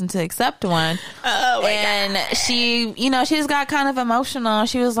first person to accept one. Oh, my And she, she just got kind of emotional.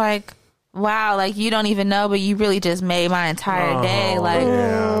 She was like, wow, like, you don't even know, but you really just made my entire day. Like,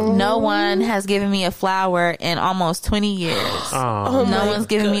 no one has given me a flower in almost 20 years. Oh, No one's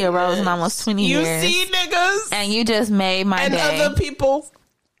given me a rose in almost 20 You years. see, niggas? And you just made my And day. other people.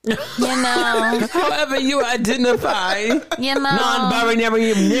 You know, However you identify, you know.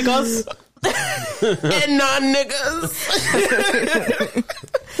 non-binary niggas. And non-niggas.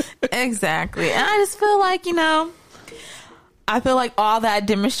 Exactly. And I just feel like, I feel like all that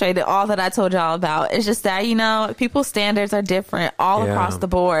demonstrated, all that I told y'all about, is just that, people's standards are different all Yeah. across the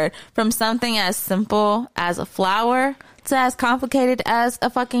board. From something as simple as a flower to as complicated as a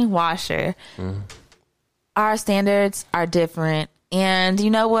fucking washer. Our standards are different. And you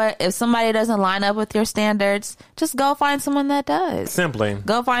know what? If somebody doesn't line up with your standards, just go find someone that does. simply.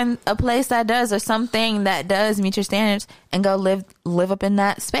 Go find a place that does, or something that does meet your standards, and go live up in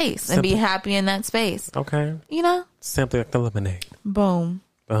that space and be happy in that space. Okay. Simply like the lemonade. Boom.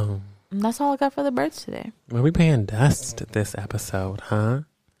 Boom. And that's all I got for the birds today. Are we paying dust this episode, huh?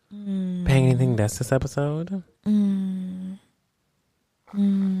 Paying anything dust this episode?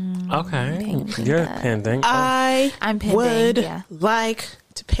 Okay. You're pending. I I'm pending, would yeah. like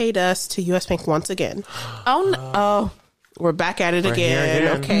to pay dust to U.S. Bank once again. Oh, no. Oh. We're back at it We're here again.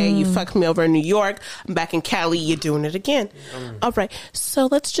 again. Okay, you fucked me over in New York. I'm back in Cali. You're doing it again. All right. So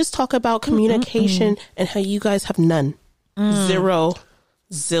let's just talk about communication and how you guys have none. Zero.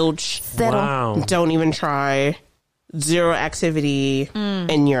 Zilch. Settle. Wow. Don't even try. zero activity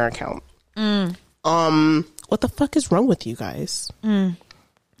in your account. What the fuck is wrong with you guys?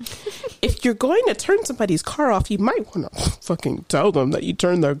 If you're going to turn somebody's car off, you might want to fucking tell them that you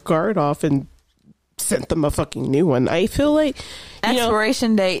turned their card off and sent them a fucking new one. I feel like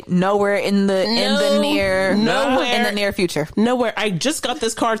expiration date nowhere in the near future. Nowhere. I just got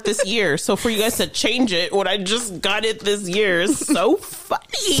this card this year, so for you guys to change it when I just got it this year is so funny.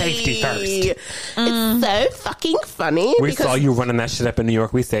 Safety first. It's so fucking funny. We saw you running that shit up in New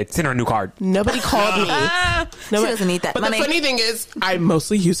York. We said, send her a new card. Nobody called me. She doesn't need that but money. the funny thing is, I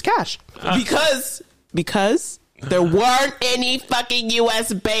mostly use cash because there weren't any fucking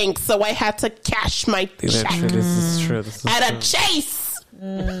U.S. banks, so I had to cash my check This is true. at a Chase.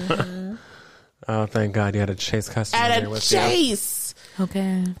 Oh, thank God you had a Chase customer At there a with Chase.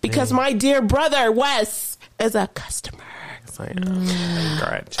 Okay. Because my dear brother, Wes, is a customer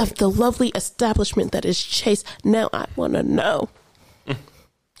of the lovely establishment that is Chase. Now I want to know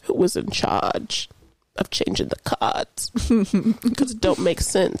who was in charge of changing the cards, because it don't make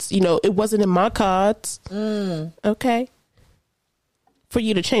sense. It wasn't in my cards. Okay, for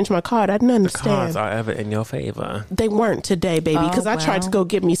you to change my card, I didn't understand. The cards are ever in your favor. They weren't today, baby, because I tried to go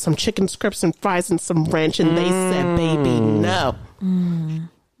get me some chicken strips and fries and some ranch, and they said, baby, no. And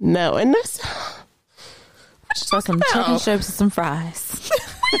that's So some chicken strips and some fries.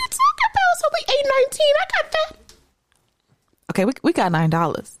 what are you talking about? It's only $8.19. I got that. Okay, we got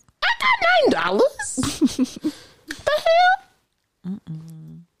 $9. I got $9.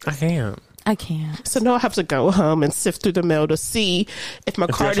 The hell? I can't. So now I have to go home and sift through the mail to see if my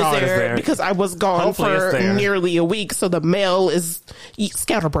card is there, because I was gone Hopefully it's for there. nearly a week. So the mail is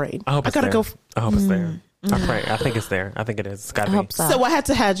scatterbrained. I hope it's gotta there. go. I hope it's there. I pray. I think it's there. I think it is. It's gotta I be. hope so. So I had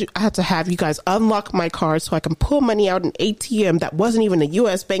to have you guys unlock my card so I can pull money out an ATM that wasn't even a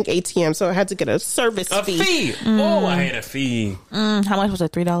U.S. bank ATM. So I had to get a service fee. Oh, I had a fee. How much was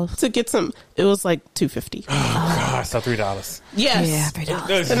it? $3? to get some. It was like $2.50. God, so $3. Yes. Yeah,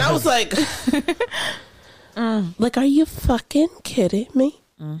 $3. And I was like, like, are you fucking kidding me?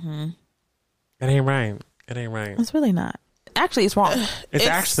 It ain't right. It ain't right. It's really not. Actually, it's wrong. It's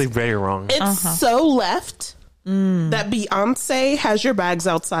actually very wrong. It's so left that Beyonce has your bags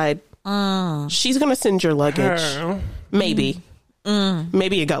outside. She's going to send your luggage. Maybe.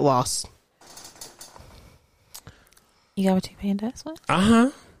 Maybe it got lost. You got what you paying tax with?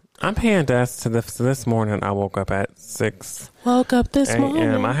 I'm paying desk to this morning. I woke up at 6 Woke up this morning.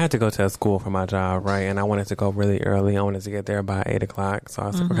 a.m. I had to go to a school for my job, right? And I wanted to go really early. I wanted to get there by 8 o'clock. So I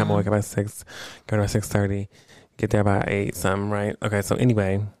was like, okay, I'm going to wake up at 6, go to 6:30, get there by 8 something, right? Okay, so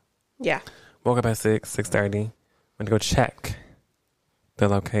anyway, Yeah. woke up at 6:30, went to go check the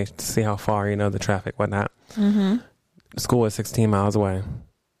location to see how far, the traffic, whatnot. The school is 16 miles away.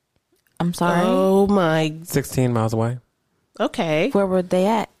 I'm sorry. Oh, my. 16 miles away. Okay. Where were they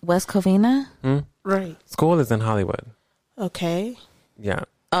at? West Covina? Right. School is in Hollywood. Okay. Yeah.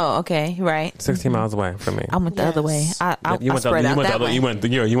 Oh, okay. Right. 16 miles away from me. I went the other way. I You went spread out that way. You went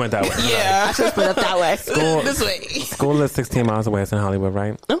that way. Yeah. I should spread up that way. This way. School is 16 miles away. It's in Hollywood,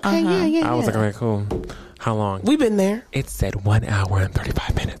 right? Okay. Yeah. I was like, okay, cool. How long? We've been there. It said 1 hour and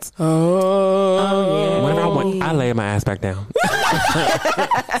 35 minutes. Oh. Whenever I laid my ass back down.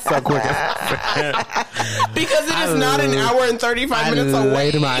 So quick. Because it is not an hour and 35 minutes I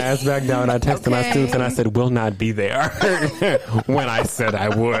away. laid my ass back down. I texted my students and I said, will not be there when I said I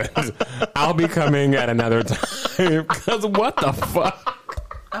would. I'll be coming at another time. Because what the fuck?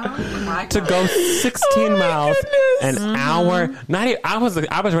 To go 16 miles, an hour. Not even, I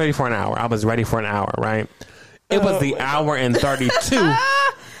was ready for an hour. Right? It was the hour and 32.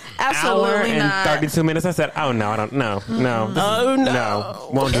 Absolutely hour and not. 32 minutes. I said, oh no, I don't know. No. No.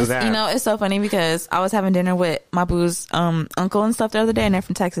 Won't do that. It's so funny because I was having dinner with my boo's uncle and stuff the other day, and they're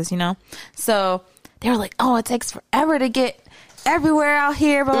from Texas, So they were like, oh, it takes forever to get everywhere out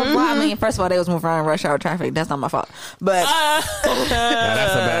here, blah, blah, blah. I mean, first of all, they was moving around rush hour traffic. That's not my fault. But Yeah,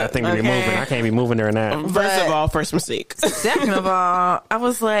 that's a bad thing to be moving. I can't be moving during that. First of all, first mistake. second of all, I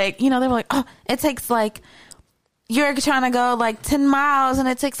was like, they were like, oh, it takes like, you're trying to go like 10 miles and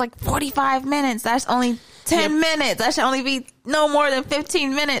it takes like 45 minutes. That's only 10 minutes. That should only be no more than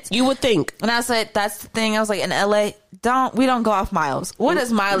 15 minutes. You would think. And I said, that's the thing. I was like, in LA, we don't go off miles. What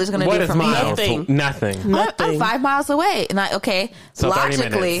is mileage going to do for me? Nothing. I'm 5 miles away. And So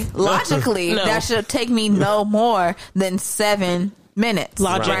logically, No. that should take me no more than 7 minutes.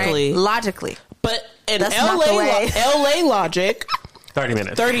 Logically. Right? Logically. But in That's not the way. LA logic, 30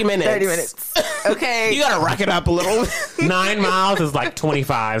 minutes. 30 minutes. 30 minutes. Okay. You gotta rack it up a little. 9 miles is like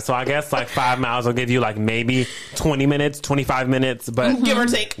 25. So I guess like 5 miles will give you like maybe 20 minutes, 25 minutes. But Give or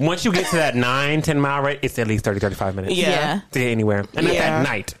take. once you get to that 9-10 mile rate, it's at least 30, 35 minutes. Yeah. To get anywhere. And that's Yeah. at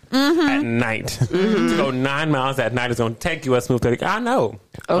night. At night. To go 9 miles at night is going to take you a smooth 30. I know.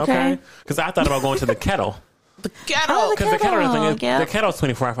 Okay. Because I thought about going to the kettle. Kettle. Because the kettle thing is, yeah. the kettle's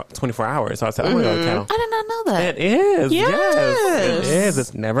 24 hours. So I said, I'm going to go to the kettle. I did not know that. It is. Yes. Yes. It is.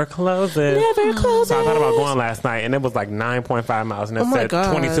 It's never closes. Never closes. So I thought about going last night, and it was like 9.5 miles, and it my said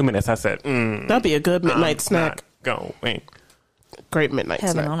God. 22 minutes. I said, That'd be a good midnight snack. Going. Great midnight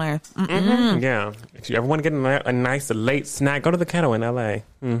Heaven snack. on earth. Yeah. If you ever want to get a nice late snack, go to the kettle in LA.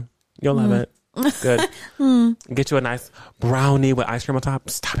 You'll love it. Good. Get you a nice brownie with ice cream on top.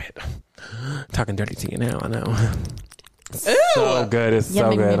 Stop it. Talking dirty to you now, I know. So good. It's so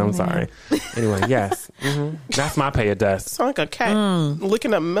Yummy, good. yummy, I'm sorry. Anyway, yes. That's my pay of dust. Sound like a cat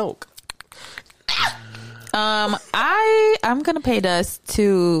licking up milk. I'm gonna pay dust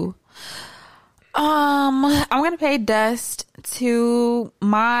to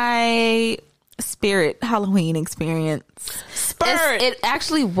my Spirit Halloween experience. It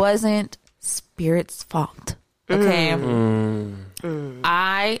actually wasn't Spirit's fault. Okay.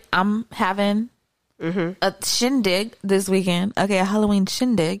 I'm having a shindig this weekend. Okay, a Halloween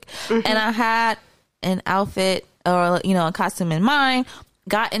shindig. And I had an outfit or, a costume in mind.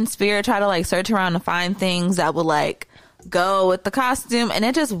 Got in Spirit, tried to like search around to find things that would like go with the costume, and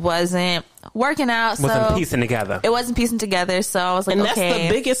it just wasn't working out. Wasn't piecing together. It wasn't piecing together, so I was like, And that's okay.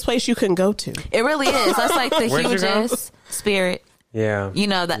 the biggest place you can go to. It really is. That's like the Where'd you go? hugest Spirit. Yeah.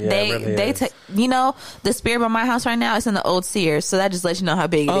 That Yeah, they it really they is. take. The Spirit by my house right now is in the old Sears, so that just lets you know how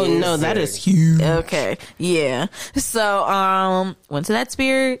big it is. Oh, no, that is huge. Okay. Yeah. So, went to that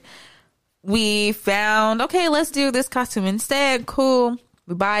Spirit. We found, okay, let's do this costume instead. Cool.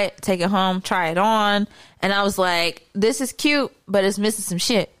 We buy it, take it home, try it on. And I was like, this is cute, but it's missing some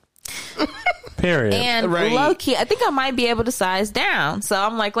shit. Period. And Right. low key, I think I might be able to size down. So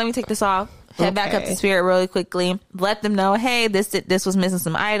I'm like, let me take this off. Head back up Okay. to Spirit really quickly. Let them know, hey, this was missing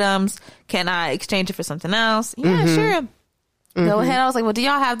some items. Can I exchange it for something else? Yeah, sure. Go ahead. I was like, well, do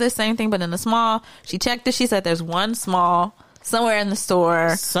y'all have this same thing but in a small? She checked it. She said there's one small somewhere in the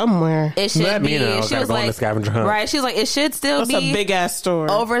store. Somewhere. It should Let me be. know. She Gotta was go on like, the scavenger hunt. right. She was like, it should still That's be a big ass store.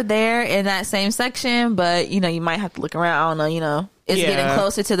 over there in that same section, but you might have to look around. I don't know. It's Yeah. getting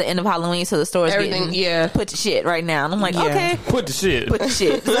closer to the end of Halloween, so the store's Everything, getting yeah. put to shit right now. And I'm like, Yeah. okay, Put the shit. put the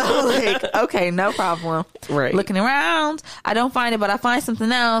shit. So like, okay, no problem. Right. Looking around, I don't find it, but I find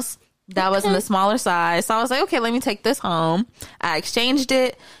something else that was in the smaller size. So I was like, okay, let me take this home. I exchanged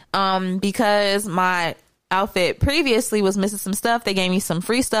it because my outfit previously was missing some stuff. They gave me some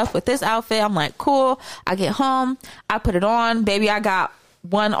free stuff with this outfit. I'm like, cool. I get home, I put it on. Baby, I got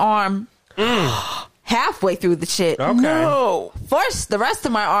one arm halfway through the shit. Okay. No. Forced the rest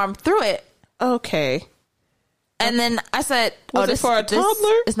of my arm through it. Okay. And then I said, Was it for a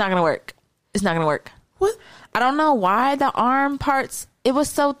toddler? It's not going to work. It's not going to work. What? I don't know why the arm parts, it was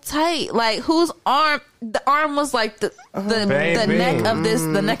so tight. Like, whose arm? The arm was like the Baby.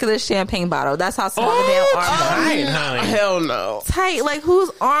 neck of this champagne bottle. That's how small the damn arm was. Right, honey. Hell no. Tight. Like,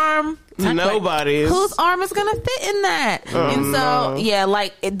 whose arm? Nobody's. Whose arm is gonna fit in that? And so, yeah,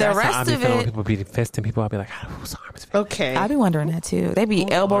 like the That's how I rest be of feeling when it. people be fisting people. I'll be like, whose arm is fitting? Okay. I be wondering that too. They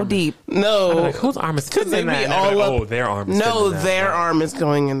be elbow deep. No. Like, whose arm is fitting they in be that? And all they're like, up- oh, their arm is No, fitting in that. their Right. arm is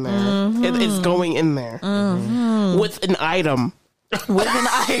going in there. It's going in there. With an item. With an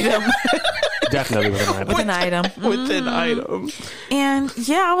item. Definitely with an item. With an item. With an item. And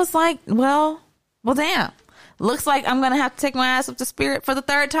yeah, I was like, well, damn. Looks like I'm going to have to take my ass up to Spirit for the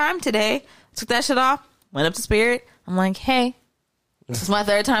third time today. Took that shit off. Went up to Spirit. I'm like, hey, this is my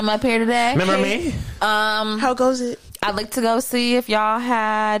third time up here today. Remember me? How goes it? I'd like to go see if y'all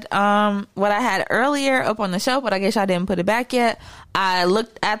had what I had earlier up on the show, but I guess y'all didn't put it back yet. I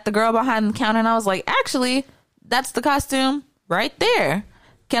looked at the girl behind the counter and I was like, actually, that's the costume right there.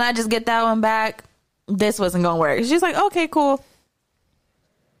 Can I just get that one back? This wasn't going to work. She's like, okay, cool.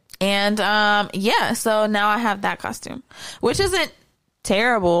 And yeah, so now I have that costume, which isn't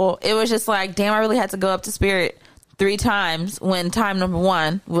terrible. It was just like, damn, I really had to go up to Spirit 3 times when time number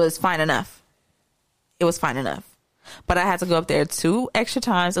 1 was fine enough. It was fine enough. But I had to go up there 2 extra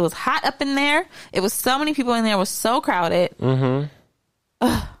times. It was hot up in there. It was so many people in there. It was so crowded.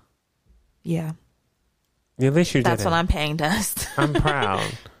 Yeah. At least you did That's it. what I'm paying dust. I'm proud.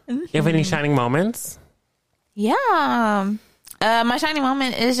 You have any shining moments? Yeah. My shining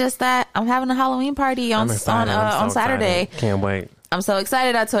moment is just that I'm having a Halloween party on I'm excited. I'm so Saturday. excited. Can't wait. I'm so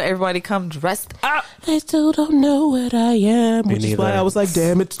excited. I told everybody come dressed up. I still don't know what I am, which is why I was like,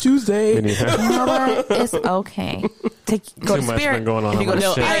 damn, it's Tuesday. You know what? It's okay. Go Too to much Spirit. been going on. If you go to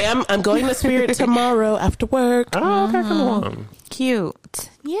No, Spirit. I'm going to Spirit tomorrow after work. Oh, okay, come on. Cute.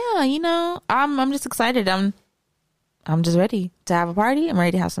 Yeah, you know, I'm just excited. I'm just ready to have a party. I'm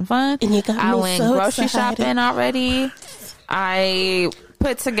ready to have some fun. And you got I me went so grocery excited. shopping already. I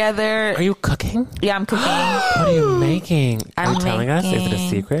put together. Are you cooking? Yeah, I'm cooking. What are you making? Are I'm you telling us? Is it a making-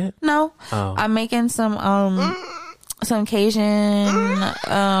 secret? No, Oh. I'm making some Cajun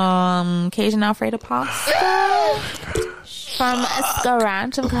Alfredo pasta from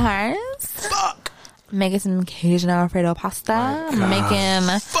Escaranch, of course. Making some Cajun Alfredo pasta. I'm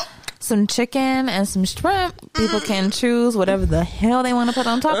making some chicken and some shrimp. People can choose whatever the hell they want to put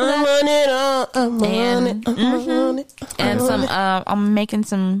on top of that. And some I'm making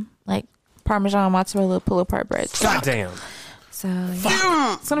some like Parmesan mozzarella pull apart bread. God damn. So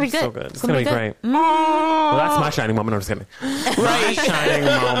yeah. It's gonna be good. So good. It's gonna be great. Mm. Well, that's my shining moment. I'm just kidding.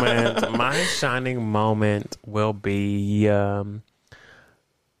 My shining moment will be,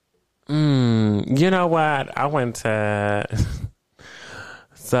 you know what? I went to,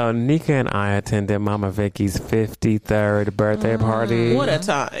 so Nika and I attended Mama Vicky's 53rd birthday party What a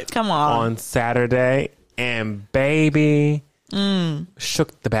time. Come on. on Saturday, and baby,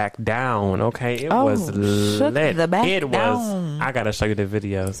 shook the back down. Okay, it Oh, was shook lit. the back it was. down. I gotta show you the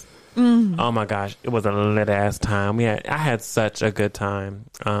videos. Oh my gosh, it was a lit ass time. I had such a good time.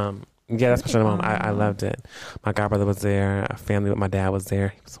 Yeah, that's my shining moment. I loved it. My godbrother was there. A family with my dad was there.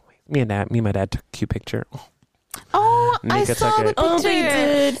 He was me and my dad took a cute picture. Oh, I Nika saw took the it. picture. Oh, they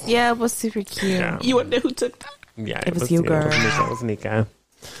did. Yeah, it was super cute. Yeah. You wonder who took that? Yeah, It was you, girl. It was Nika.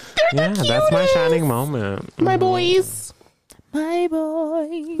 Yeah, that's my shining moment. My boys. My boy.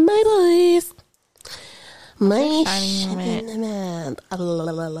 My boys. My Shining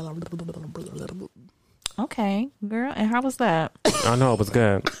Okay, girl. And how was that? I know it was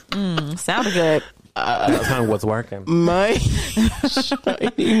good. Sounded good. That tongue was working. My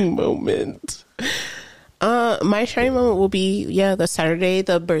shining moment. My shining moment will be the Saturday,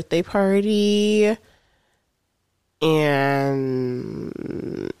 the birthday party,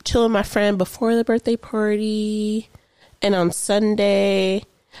 and chill with my friend before the birthday party, and on Sunday,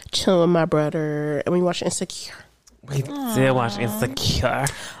 chill with my brother, and we watch Insecure. We did watch Insecure.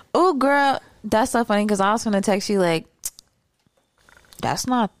 Oh, girl, that's so funny because I was gonna text you like, that's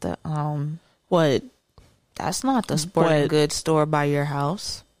not the What? that's not the sporting What? goods store by your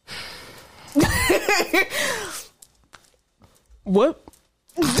house. What?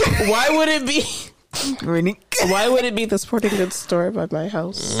 Why would it be? Really? Why would it be the sporting goods store by my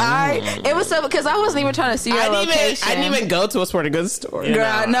house? It was so because I wasn't even trying to see your location. I didn't even go to a sporting goods store. Girl,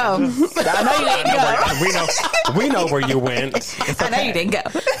 I know. I know you didn't go. We know where you went. It's I know okay. you didn't go.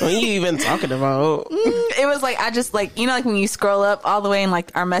 What are you even talking about? It was like I just like like when you scroll up all the way in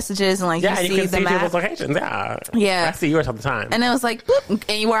like our messages and like Yeah, you you see can the see map. people's locations. Yeah. Yeah. I see yours all the time. And it was like, boop,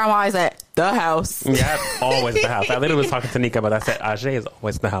 and where I'm always at the house. Yeah, always the house. I literally was talking to Nika, but I said Ajay is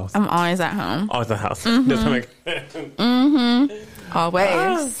always the house. I'm always at home. Always the house. Mm-hmm. Just to make-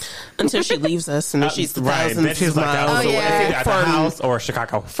 Always. Until she leaves us, and then she's right. thousands Then she's of like, miles Oh, it's yeah. either at the house or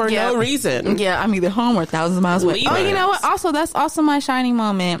Chicago. for Yeah. no reason. Yeah, I'm either home or thousands of miles away. Leave Oh, you us. know what? Also, that's also my shining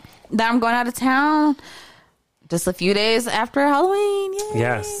moment that I'm going out of town just a few days after Halloween. Yay.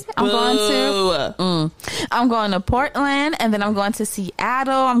 Yes. I'm going Boo. I'm going to Portland, and then I'm going to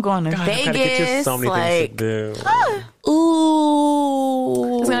Seattle. I'm going to God, I Vegas. gotta get you so many like, things to do.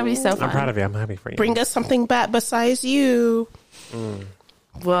 Ooh. it's gonna be so fun. I'm proud of you. I'm happy for you. Bring us something back besides you.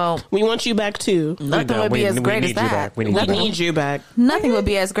 Well, We want you back too. nothing would be as great as need you that. back. We need We you back. need you back. Nothing would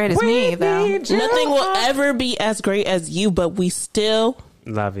be as great as me, though. Nothing will ever be as great as you, but we still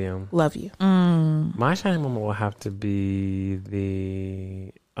Love you. love you. My shining moment will have to be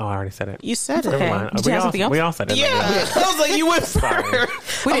the. Oh, I already said it. You said it. Never Okay. mind. Did you have something else? We all said it. Yeah. I was like, you went Sorry.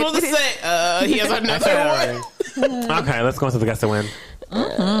 first. I was about to say, he has I said another it one. already. Okay, let's go into the guess to win.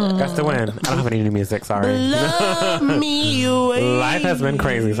 Guess to win. I don't have any new music. Sorry. Love me away. Life has been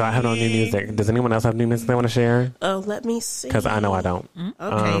crazy, so I have no new music. Does anyone else have new music they want to share? Oh, let me see. Because I know I don't.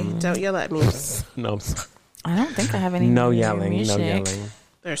 Okay, don't yell at me. No, I'm sorry. I don't think I have any. No new yelling. music. No yelling.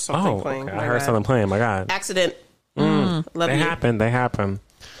 There's something Oh, playing. okay. My I heard bad. something playing. My God. Accident. Love They you. happen. They happen.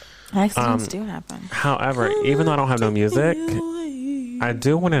 Accidents do happen. However, even though I don't have no music, I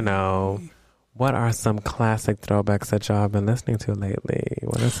do want to know what are some classic throwbacks that y'all have been listening to lately?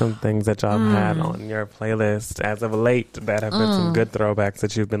 What are some things that y'all have had on your playlist as of late that have been some good throwbacks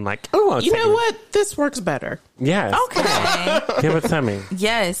that you've been like, oh, You know what? This works better. Yes. Okay. Give it to me.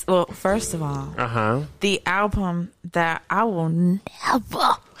 Yes. Well, first of all, the album that I will never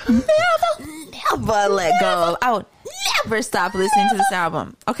let go of. I will never stop listening to this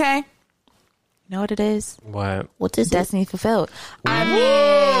album. Okay? You know what it is? What? What is Destiny Fulfilled. I mean,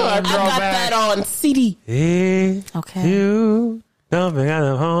 I got that on CD. okay. You don't pick up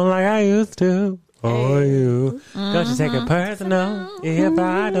the phone like I used to. For you. Don't you take it personal if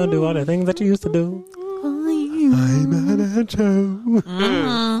I don't do all the things that you used to do. I'm mad at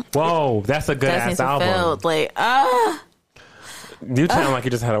you. Whoa, that's a good Destiny ass album. Fulfilled. Like, You sound like you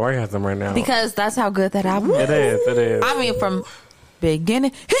just had an orgasm right now. because that's how good that album is. It is. It is. I mean, from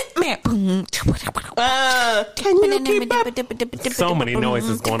beginning, Hitman. Can you keep up? So many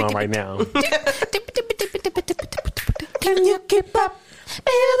noises going on right now. Can you keep up?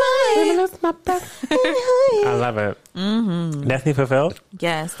 I love it. Destiny Fulfilled.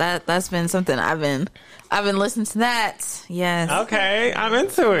 Yes, that's been something I've been listening to that. Yes. Okay, I'm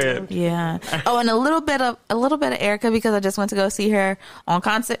into it. Yeah. Oh, and a little bit of Erica because I just went to go see her in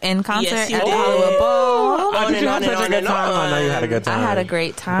concert Yes, you at the did. Hollywood Bowl. On Did you have and such on a good and time? on. I know you had a good time. I had a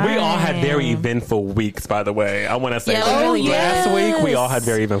great time. We all had very eventful weeks, by the way. I want to say Yeah, that. we really Last did. week, we all had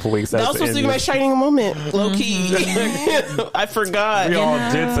very eventful weeks. That was supposed to be my shining moment, low key. I forgot. We all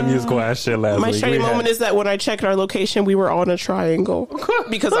did some musical ass shit last My week. shining We had- moment is that when I checked our location, we were on a triangle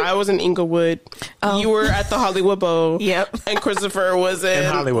because I was in Inglewood, you were at the Hollywood Bowl, Yep. and Christopher was in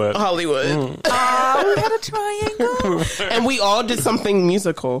Hollywood. Hollywood, Oh, we had a triangle. and we all did something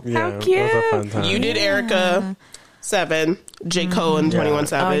musical. Yeah, How it was a fun cute. time. You did Erica 7, J. Cole, and 21 Oh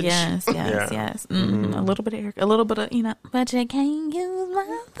Savage. yes. Yeah. A little bit of Erica, a little bit of but you can't use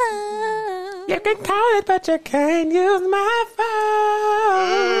my phone. You can call it, but you can't use my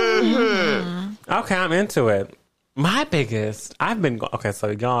phone. Okay, I'm into it. My biggest, okay, so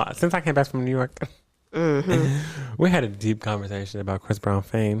y'all, since I came back from New York, we had a deep conversation about Chris Brown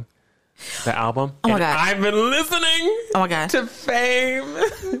Fame, the album. Oh my And God. I've been listening Oh my God. to Fame.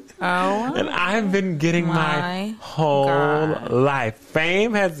 Oh. And I've been getting my My whole God. life.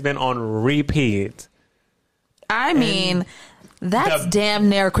 Fame has been on repeat. I mean, that's the- damn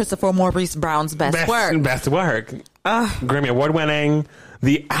near Christopher Maurice Brown's best work. Best work. Grammy Award winning.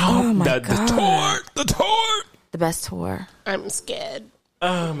 The album, my the tour. The best tour. I'm scared.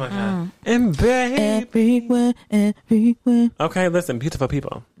 Oh my God. And babe. Everywhere. Okay, listen, beautiful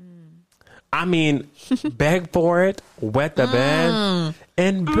people. I mean, beg for it, wet the bed,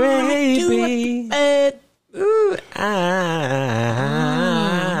 and baby. Ooh,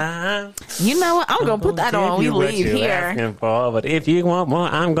 You know what? I'm gonna put that on when we give you what leave you're here. asking for, but if you want more,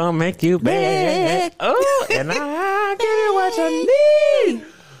 I'm gonna make you beg. Oh, and I'll give you what you need.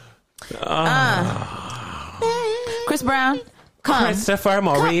 Chris Brown, come. Christopher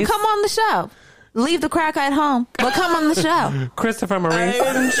Maurice. Come on the show. Leave the crack at home, but come on the show. Christopher Maurice.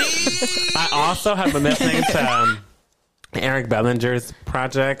 I also have been listening to Eric Bellinger's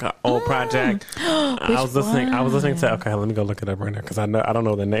project, old project. I was listening to. Okay, let me go look it up right now because I don't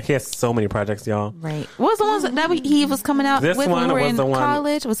know the name. He has so many projects, y'all. Right. What was the ones that he was coming out This with when one we were was in the one-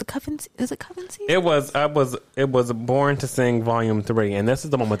 college? Was it Coven? Is it Coven Season? It was Born to Sing Volume 3, and this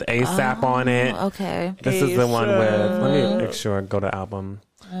is the one with ASAP on it. Okay. This is the one with. Let me make sure. Go to album.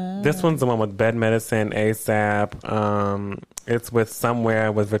 This one's the one with Bed Medicine, ASAP. It's with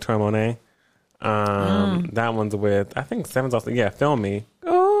Somewhere with Victoria Monet. That one's with, I think Seven's also, yeah, Film Me.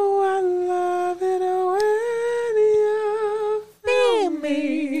 Oh, I love it when you feel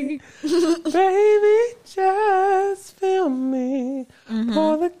me. Baby, just feel me.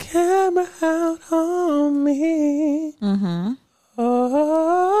 Pour the camera out on me.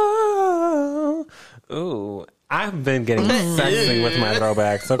 Oh, ooh. I've been getting sexy with my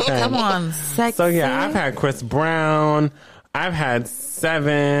throwbacks, okay? Come on, sexy. So yeah, I've had Chris Brown. I've had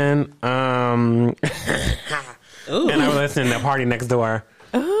Seven. And I was listening to Party Next Door.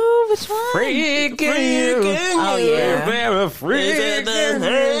 Ooh, which one? Freaking you. Oh, yeah. Very freaking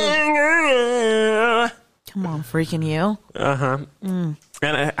you. Come on, freaking you. Uh-huh.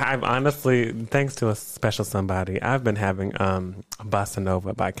 And I've honestly, thanks to a special somebody, I've been having Bossa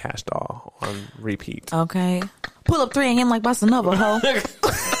Nova by Cash Doll on repeat. Okay. Pull up 3 a.m. like Bossa Nova, ho.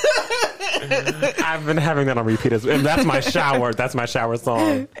 I've been having that on repeat, and that's my shower. That's my shower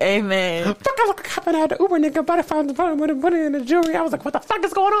song. Amen. Fuck, I was hopping out the Uber nigga, but I found the phone with it in the jewelry. I was like, what the fuck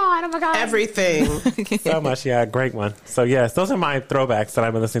is going on? Oh my God. Everything. So much, yeah, great one. So yes, those are my throwbacks that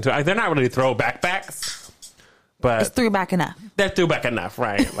I've been listening to. They're not really throwback backs, But It's throwback enough. they're throwback enough,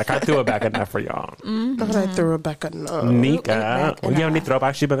 right? Like I threw it back enough for y'all. Thought I threw it back enough. Nika, you have any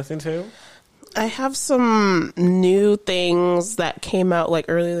throwbacks you've been listening to? I have some new things that came out like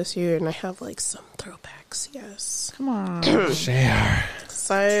earlier this year, and I have like some throwbacks. Yes. Come on. Share.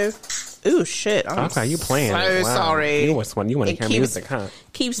 So, ooh, shit. I'm Okay, you playing? So it. Wow. sorry. You want to It hear keeps- music, huh?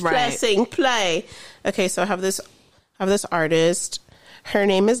 Keeps Right. pressing play. Okay, so I have this artist. Her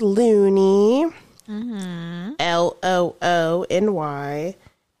name is Loony. Loony,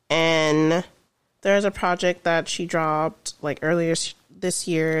 and there's a project that she dropped like earlier this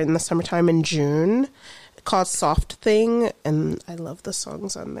year in the summertime in June called Soft Thing, and I love the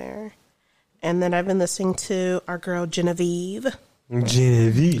songs on there. And then I've been listening to our girl Genevieve,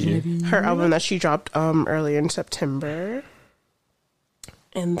 her album that she dropped earlier in September.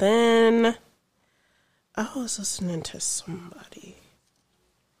 And then I was listening to somebody.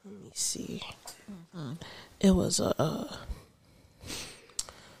 Let me see. It was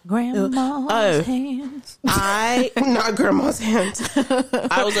Grandma's hands. not Grandma's Hands.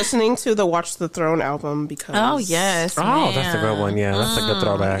 I was listening to the Watch the Throne album because Oh, yes. Oh, that's a good one. Yeah, that's a good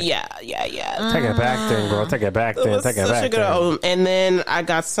throwback. yeah. Take it back then, girl. Take it back It then. was Take it such a back good then. album. And then I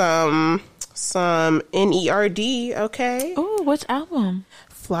got some NERD. Okay, Ooh, which album?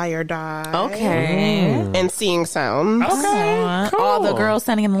 Fly or Die. Okay. and Seeing Sounds. Okay, cool. All the girls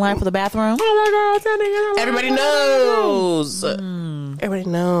standing in the line for the bathroom. Everybody knows. Everybody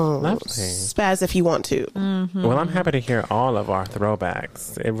knows. Lovely. Spaz if you want to. Well, I'm happy to hear all of our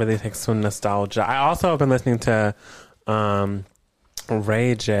throwbacks. It really takes some nostalgia. I also have been listening to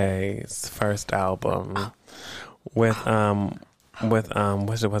Ray J's first album with what's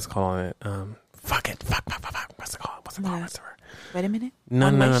it called? Fuck. What's it called? What's the word? Wait a minute. No.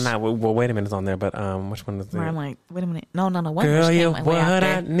 Well, wait a minute, it's on there. But which one is it? Where I'm like, wait a minute. No. One Girl, Wish you're came way what I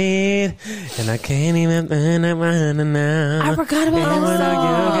after. need, and I can't even now. I forgot about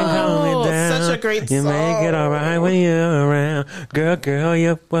that song. Such a great You make it song. alright when you're around. Girl,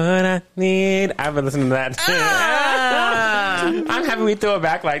 you're what I need. I've been listening to that too. I'm having me throw it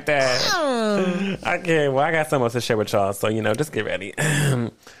back like that. Okay, well, I got so much to share with y'all, so, just get ready.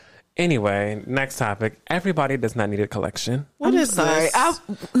 Anyway, next topic. Everybody does not need a collection. What is this?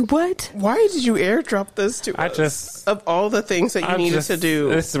 What? Why did you airdrop this to us? Of all the things that you needed to do.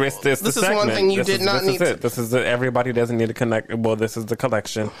 This is one thing you did not need to- This is everybody doesn't need to connect. Well, this is the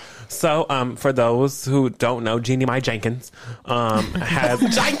collection. So, for those who don't know, Jeannie Mai Jenkins has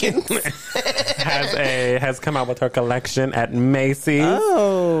has come out with her collection at Macy's.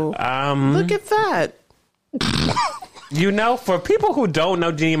 Oh, look at that. For people who don't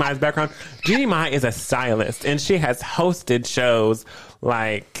know Jeannie Mai's background, Jeannie Mai is a stylist, and she has hosted shows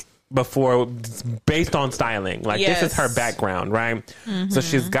like before based on styling. Like this is her background, right? So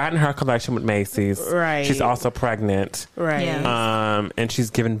she's gotten her collection with Macy's. Right. She's also pregnant. Right. Yeah. And she's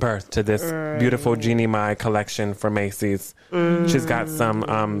given birth to this beautiful Jeannie Mai collection for Macy's. She's got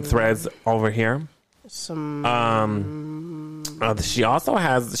some threads over here. She also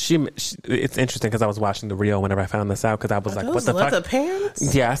has it's interesting because I was watching the reel whenever I found this out because I was like, what the fuck? Leather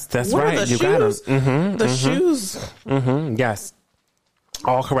pants? Yes, that's What are right. the You got them. shoes? The shoes. Yes,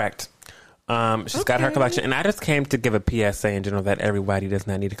 all correct. She's got her Okay. collection, and I just came to give a PSA in general that everybody does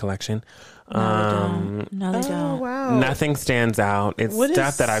not need a collection. No, they don't. Oh, wow. Nothing stands out. It's What stuff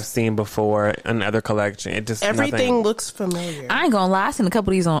is- that I've seen before in other collection. It just Everything nothing. looks familiar. I ain't gonna lie. I seen a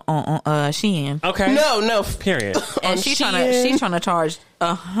couple of these on Shein. Okay. No. Period. And On she's Shein. trying to charge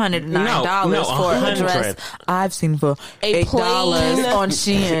 $109 No, for a $100. dress I've seen for A $8 plain- on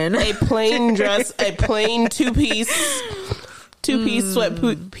Shein. A plain dress, a plain two-piece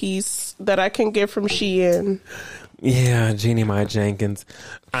sweat piece that I can get from Shein. Yeah, Jeannie Mai Jenkins.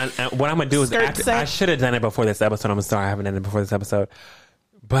 And what I'm gonna do is Skirt set. I should have done it before this episode. I'm sorry I haven't done it before this episode.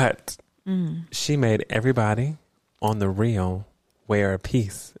 But she made everybody on the reel wear a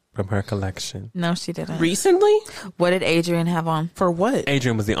piece from her collection. No, she didn't. Recently? What did Adrian have on? For what?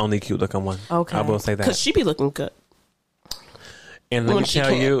 Adrian was the only cute looking one. Okay. I will say that. Because she be looking good. And let when me she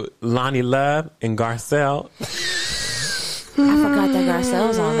tell can. you, Lonnie Love and Garcelle, I forgot that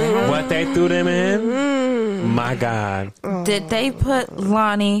Garcelle's on there. what they threw them in, my God. Did they put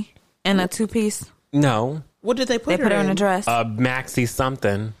Lonnie in a two-piece? No. What did they put They her put her in in? a dress. Maxi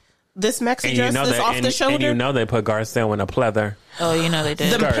something. This maxi And dress you know that's that, off the shoulder? and you know they put Garcelle in a pleather. Oh, you know they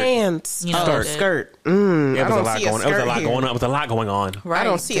did. the Skirt. pants. You know Oh, they did. skirt. It I was a don't lot see going a on. It was a skirt lot here. going on. It was a lot going on. Right. I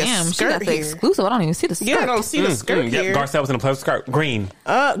don't see a Damn, she skirt got the here. exclusive. I don't even see the skirt. Yeah, I don't see the skirt Yep, here. Garcelle was in a pleather skirt. Green.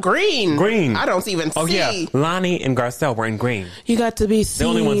 Green. Green. I don't even Oh, see. yeah. Lonnie and Garcelle were in green. You got to be seen. The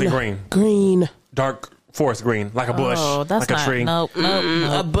only ones in green. Green. Dark forest green, like a bush, Oh, that's like not. a tree. Nope.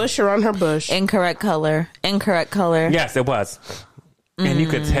 A bush around her bush. Incorrect color. Yes, it was. And you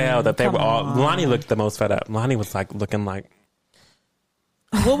could tell that they were all. Lonnie looked the most fed up. Lonnie was like looking like.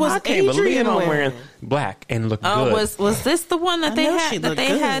 What was I can't believe Adrian I'm wearing? wearing black and look Oh, good. was this the one that I they know had she that looked they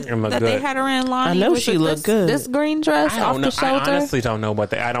good. had It looked that they good. had her in Lonnie? I know Was she it looked good. This green dress I off don't know. the shelter. I honestly don't know what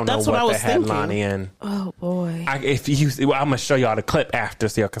they. I don't That's know what I what they was had thinking. Lonnie in. Oh boy. If you, I'm gonna show y'all the clip after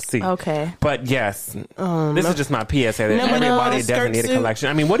so y'all can see. Okay. But yes, this is just my PSA. That Nobody bought everybody a doesn't skirt need a suit? collection.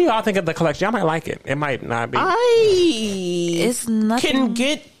 I mean, what do y'all think of the collection? Y'all might like it. It might not be. It's nothing. Can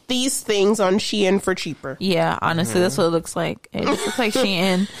get these things on Shein for cheaper. Yeah, honestly, that's what it looks like. It just looks like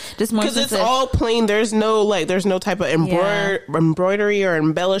Shein, just more Because it's expensive. all plain. There's no type of embroidery or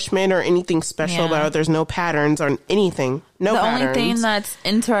embellishment or anything special Yeah. about it. There's no patterns or anything. No the patterns. only thing that's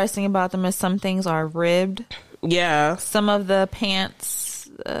interesting about them is some things are ribbed. yeah. Some of the pants,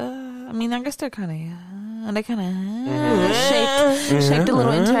 I mean, I guess they're kind of, shaped a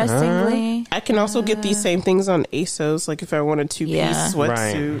little interestingly. I can also get these same things on ASOS, like if I want a two-piece Yeah.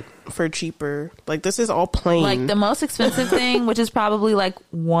 sweatsuit for cheaper. Like this is all plain. Like the most expensive thing, which is probably like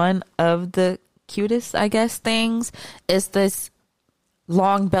one of the cutest, I guess, things, is this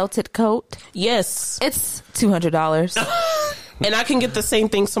long belted coat. yes, It's $200. and I can get the same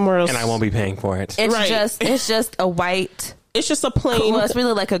thing somewhere else. and I won't be paying for it. It's Right. just a white. It's just a plain, Well, it's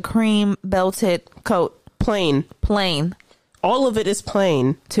really like a cream belted coat, plain. plain. All of it is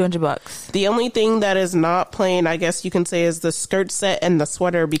plain. $200. The only thing that is not plain, I guess you can say, is the skirt set and the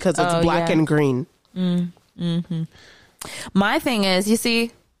sweater because it's Oh, black yeah. and green. My thing is, you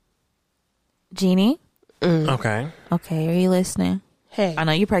see, Jeannie. Okay. Okay, are you listening? Hey, I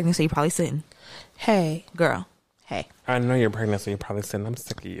know you're pregnant, so you're probably sitting, hey, girl. hey. I know you're pregnant, so you're probably saying I'm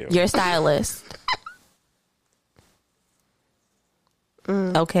sick of you. You're a stylist.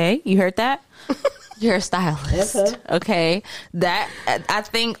 Okay, you heard that? You're a stylist. Okay. That I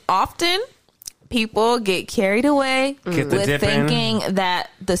think often people get carried away Get the with dip in. thinking that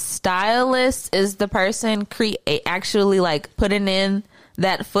the stylist is the person actually like putting in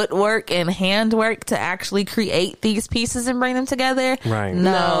that footwork and handwork to actually create these pieces and bring them together. Right.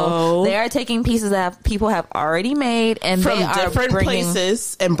 No. They are taking pieces that people have already made and From they are different bringing,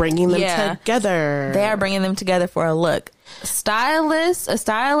 places and bringing them Yeah. together. they are bringing them together for a look. A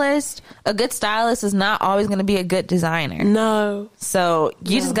good stylist is not always going to be a good designer. No. So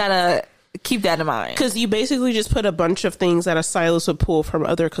you just gotta keep that in mind. Because you basically just put a bunch of things that a stylist would pull from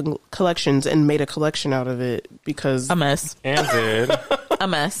other collections and made a collection out of it because A mess. And did. A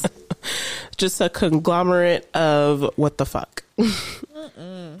mess. just a conglomerate of what the fuck.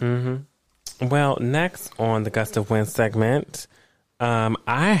 Well, next on the Gust of Wind segment,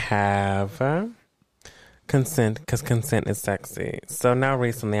 I have consent, because consent is sexy. So now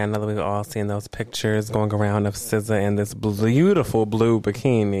recently, I know that we've all seen those pictures going around of SZA in this beautiful blue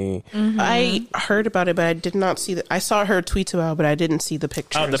bikini. I heard about it, but I did not see I saw her tweets about it, but I didn't see the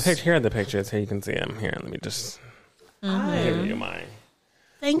pictures. Oh, the picture. Here are the pictures. Here you can see them. Here, let me just give you mine.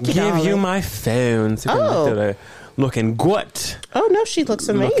 Thank you, Give you darling. my phone. So you can Oh. look at her looking good. Oh, no, she looks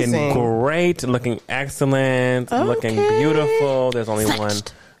amazing. Looking great, looking excellent, looking Okay. beautiful. There's only one.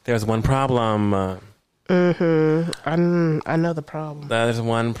 There's one problem. I know the problem. There's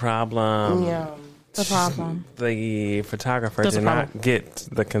one problem. Yeah. The problem. The photographer There's a did not get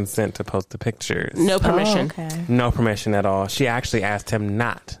the consent to post the pictures. No permission. Oh, okay. No permission at all. She actually asked him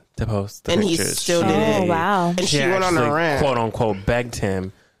not to post the And he pictures. still did Oh, it. wow. And she went on a actually, rant. quote unquote, begged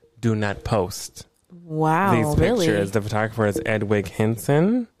him, do not post Wow. these really? pictures. The photographer is Edwig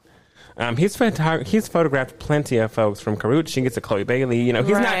Henson. He's photographed plenty of folks from Karrueche gets to Chloe Bailey. You know,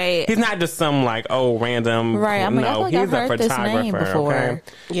 Right. he's not just some like random. Right, I'm like, I no, feel like I've he's a heard this photographer. name before. Okay,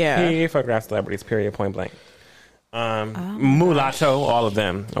 Yeah. he photographs celebrities. Period. Point blank. Mulatto, all of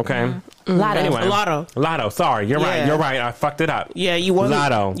them. Okay. Lotto. Anyway, Lotto. Sorry, you're right. Yeah. You're right. I fucked it up. Yeah, you won.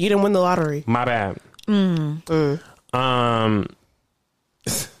 Lotto. You didn't win the lottery. My bad.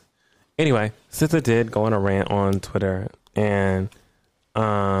 Anyway, SZA did go on a rant on Twitter, and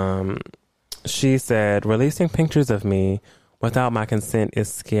she said, "Releasing pictures of me without my consent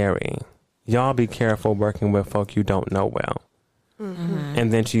is scary. Y'all be careful working with folk you don't know well."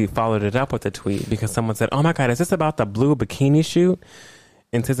 And then she followed it up with a tweet because someone said, "Oh my God, is this about the blue bikini shoot?"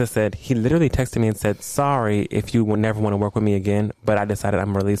 And SZA said, "He literally texted me and said, 'Sorry if you will never want to work with me again, but I decided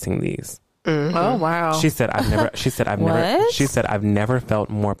I'm releasing these.'" Oh, wow. She said, I've never What? she said, "I've never felt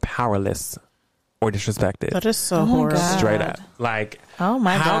more powerless or disrespected." That is so my horrible. God. Straight up. Like, Oh,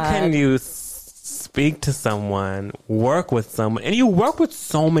 my how God. can you speak to someone, work with someone, and you work with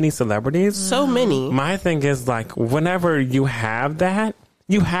so many celebrities? So many. My thing is, like, whenever you have that,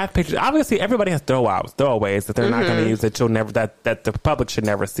 You have pictures. Obviously, everybody has throwaways that they're not going to use that you'll never that the public should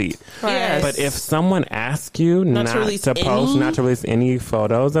never see. Yes. But if someone asks you not to release any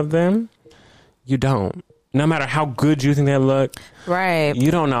photos of them, you don't. No matter how good you think they look, Right. you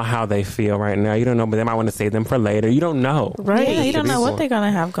don't know how they feel right now. You don't know, but they might want to save them for later. You don't know. Right. Yeah, you don't know what People. they're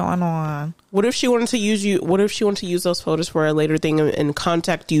gonna have going on. What if she wanted to use you? What if she wanted to use those photos for a later thing and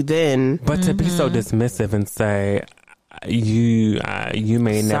contact you then? But to be so dismissive and say, you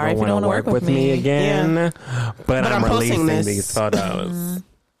may never want to work with me again, but I'm posting releasing this. these photos.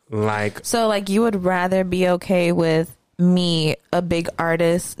 Like, So, like, you would rather be okay with me, a big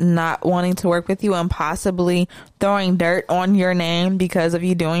artist, not wanting to work with you and possibly throwing dirt on your name because of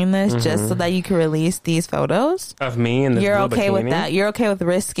you doing this just so that you can release these photos? of me and this You're little okay with bikini. that? You're okay with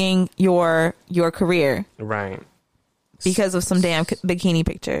risking your career Right. because of some damn bikini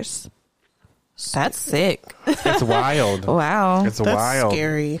pictures? That's sick. It's wild. Wow. It's That's wild.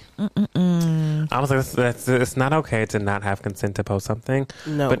 scary. I was like, it's not okay to not have consent to post something.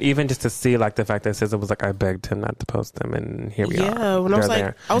 No. But even just to see, like, the fact that SZA was like, I begged him not to post them, and here we are. Yeah, when I was They're like,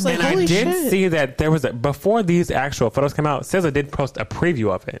 there. And holy I did shit. see that there was before these actual photos came out, SZA did post a preview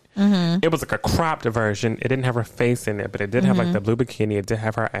of it. It was like a cropped version. It didn't have her face in it, but it did have like the blue bikini. It did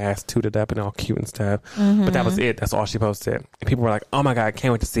have her ass tooted up and all cute and stuff. But that was it. That's all she posted. And people were like, oh my God, I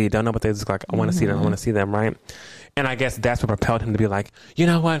can't wait to see. Don't know what they look like. I want to see them. I want to see them, right? And I guess that's what propelled him to be like, you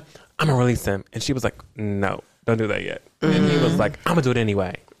know what? I'm going to release them. And she was like, no, don't do that yet. And he was like, I'm going to do it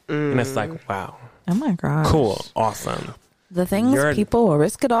anyway. And it's like, wow. Oh my God. Cool. Awesome. The things You're- people will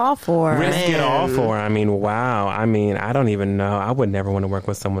risk it all for. Risk it Man. all for. I mean, wow. I mean, I don't even know. I would never want to work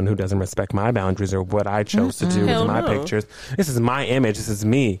with someone who doesn't respect my boundaries or what I chose to do Hell with my no. pictures. This is my image. This is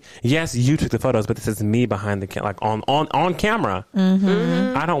me. Yes, you took the photos, but this is me behind the like on camera.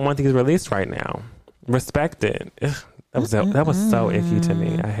 I don't want these released right now. Respect it. Ugh, that was so icky to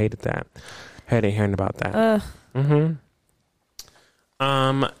me. I hated that. Hated hearing about that.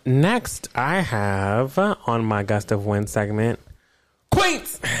 Next, I have on my Gust of Wind segment,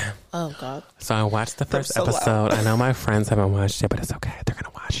 Queens. Oh God. So I watched the first so episode. I know my friends haven't watched it, but it's okay. They're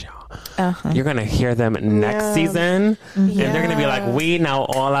gonna watch y'all. Uh-huh. You're gonna hear them next Yeah. season, and they're gonna be Yeah. like, "We know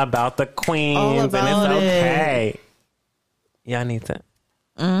all about the queens, All and about it's okay." Y'all need to.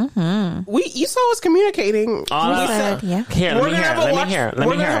 You saw us communicating. All We of said- Yeah. Here, let me hear it. Let me hear it. Let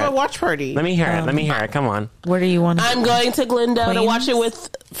We're me gonna hear have a it. watch party. Let me hear it. Let me hear it. Come on, Where do you want to I'm going to Glendale to Queens? watch it with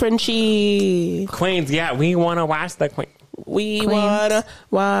Frenchie. Queens. Yeah, we want to watch the queen. We Queens. wanna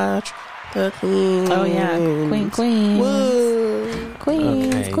watch the Queen. Oh, yeah. Queen. Woo.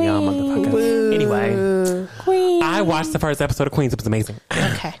 Queens. Okay, Queens. y'all motherfuckers. Anyway, Queens. I watched the first episode of Queens. It was amazing.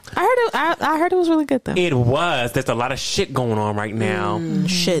 Okay. I heard it was really good though. It was. There's a lot of shit going on right now.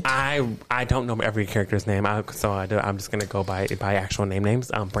 Shit. I don't know every character's name, I'm just gonna go by actual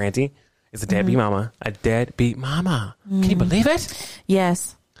names. Brandy is a deadbeat mama. A deadbeat mama. Can you believe it?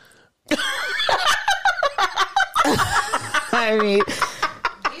 Yes. I mean,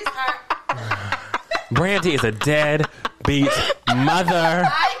 Brandy is a deadbeat mother.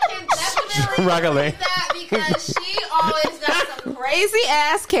 I can definitely Struggling. believe that because she always got some crazy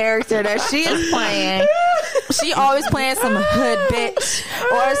ass character that she is playing. She always playing some hood bitch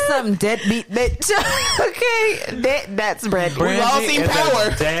or some deadbeat bitch. Okay, that's Brandy. Brandy all seen is Power.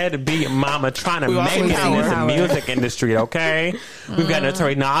 a deadbeat mama trying to We've all make seen it in this Power. music industry, okay? We've got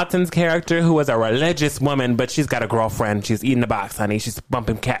Naturi Naughton's character who is a religious woman, but she's got a girlfriend. She's eating the box, honey. She's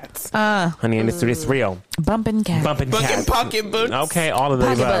bumping cats. Honey, and it's real. Bumping cat. Bumping Bucking cats. pocketbooks. Okay, all of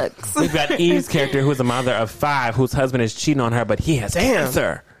the above. Pocketbooks. We've got Eve's character who's a mother of 5 whose husband is cheating on her, but he has Damn.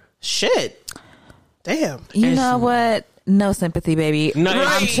 cancer. Shit. Damn. You know what? No sympathy, baby. No,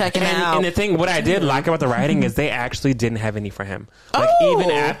 I'm checking and, out. And the thing, what I did like about the writing is they actually didn't have any for him. Like even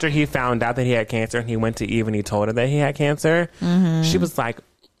after he found out that he had cancer and he went to Eve and he told her that he had cancer, she was like,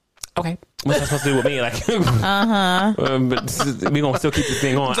 "Okay, what's that supposed to do with me?" Like, but we gonna still keep this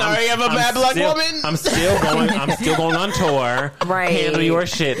thing on. Sorry, I'm a bad black woman. I'm still going on tour. Right. Handle your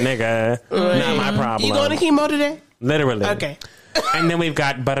shit, nigga. Not my problem. You going to chemo today? Literally. Okay. And then we've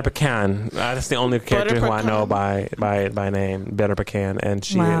got Butter Pecan. That's the only character who I Pecan. know by name, Butter Pecan, and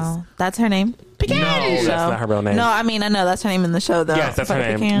she Wow, that's her name. is. No, that's not her real name. No, I mean I know that's her name in the show though. Yes, that's her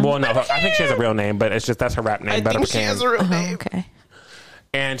Butter name. Pecan. Well, no, I think she has a real name, but it's just that's her rap name, I Butter think she Pecan. has a real Oh, name. okay.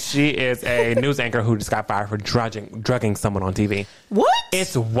 And she is a news anchor who just got fired for drugging someone on TV. What?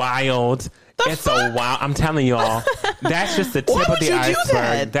 It's wild. It's a wild. I'm telling y'all, that's just the Why tip of would the you do iceberg.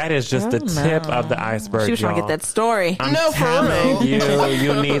 that? That is just the tip of the iceberg. She was trying to y'all. get that story. I'm No, for telling real.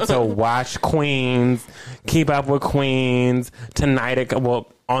 you need to watch Queens, keep up with Queens tonight.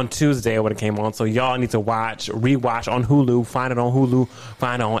 on Tuesday when it came on. So y'all need to rewatch on Hulu. Find it on Hulu.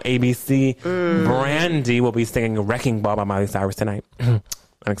 Find it on ABC. Brandy will be singing Wrecking Ball by Miley Cyrus tonight. I'm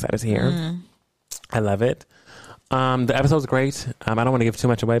excited to hear. I love it. The episode's great. I don't want to give too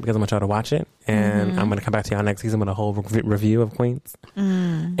much away because I want y'all to watch it. And I'm going to come back to y'all next season with a whole review of Queens.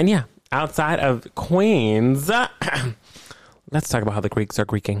 And yeah, outside of Queens, let's talk about how the Greeks are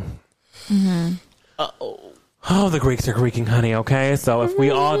Greeking. Oh, the Greeks are Greeking, honey, okay? So if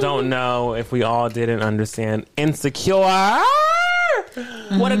we all don't know, if we all didn't understand Insecure...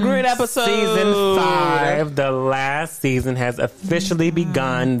 What a great episode. Season 5, the last season, has officially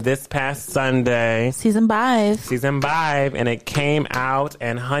begun this past Sunday. Season 5. And it came out,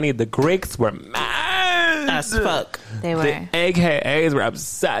 and honey, the Greeks were mad as fuck. They were. The AKAs were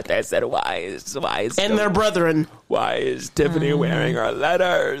upset. They said, why is and their brethren. Why is Tiffany wearing our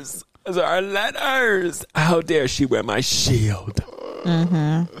letters? Our letters. How dare she wear my shield?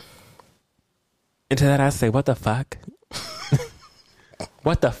 And to that I say, what the fuck?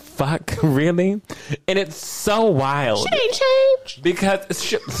 What the fuck? Really? And it's so wild. She ain't changed.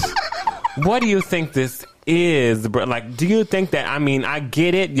 Because, what do you think this is? Bro? Like, do you think that, I mean, I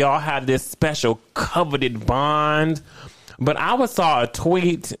get it. Y'all have this special coveted bond. But I saw a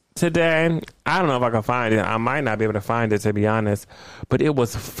tweet today. I don't know if I can find it. I might not be able to find it, to be honest. But it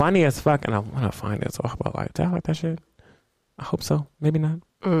was funny as fuck. And I want to find it. So how about did I like that shit? I hope so. Maybe not.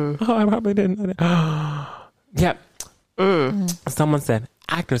 Oh, I probably didn't. Yeah. Someone said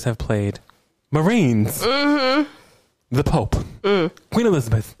actors have played Marines, the Pope, Queen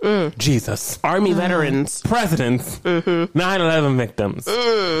Elizabeth, Jesus, Army veterans, presidents, 9/11 victims,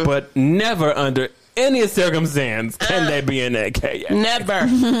 but never under any circumstance can they be an AKA. Never.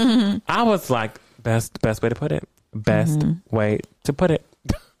 I was like, best way to put it. Best way to put it.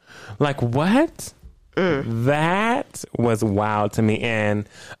 Like, what? That was wild to me. And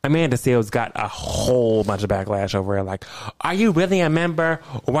Amanda Seales got a whole bunch of backlash over it. Like, are you really a member?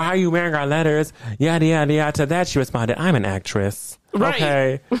 Why are you wearing our letters? Yada, yada, yada. To that, she responded, I'm an actress. Right.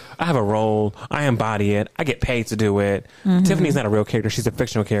 Okay. I have a role. I embody it. I get paid to do it. Tiffany's not a real character. She's a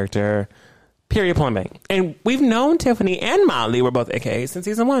fictional character. Period, point blank. And we've known Tiffany and Molly were both AKAs since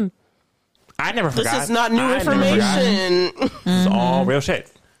season 1. I never forgot. This is not new information. It's all real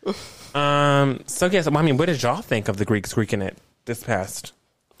shit. So yes, I mean, what did y'all think of the Greeks Greeking it this past?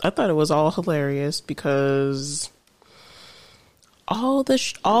 I thought it was all hilarious because all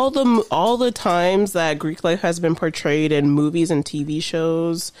the times that Greek life has been portrayed in movies and TV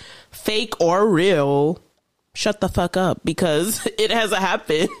shows, fake or real, shut the fuck up because it has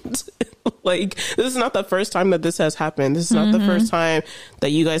happened. Like, this is not the first time that this has happened. This is not the first time that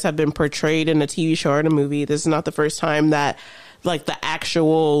you guys have been portrayed in a TV show or in a movie. This is not the first time that like the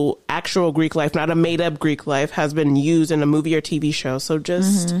actual Greek life, not a made up Greek life, has been used in a movie or TV show. So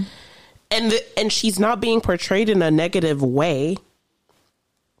just and she's not being portrayed in a negative way.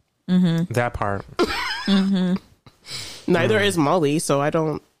 That part. Neither is Molly, so I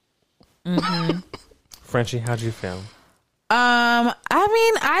don't. Frenchie, how'd you feel? I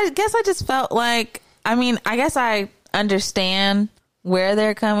mean, I guess I just felt like, I guess I understand where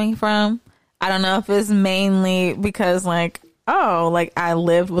they're coming from. I don't know if it's mainly because like, oh, like I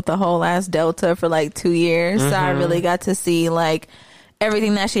lived with the whole ass Delta for like 2 years. So I really got to see like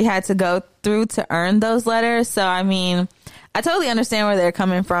everything that she had to go through to earn those letters. So, I mean, I totally understand where they're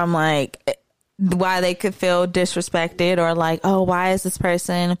coming from. Like why they could feel disrespected or like, oh, why is this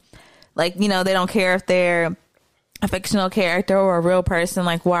person like, you know, they don't care if they're a fictional character or a real person.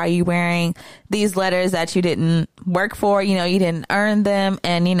 Like, why are you wearing these letters that you didn't work for? You know, you didn't earn them.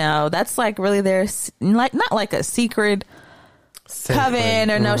 And, you know, that's like really their, like, not like a secret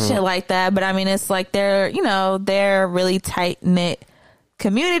coven or no shit like that. But I mean, it's like they're, you know, they're really tight knit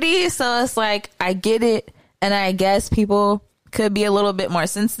community. So it's like, I get it. And I guess people could be a little bit more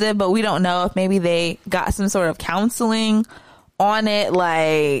sensitive, but we don't know if maybe they got some sort of counseling on it.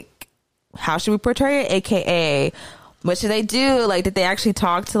 Like, how should we portray it? AKA, what should they do? Like, did they actually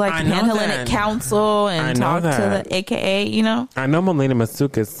talk to like the Panhellenic Council and talk to the AKA, you know? I know Melina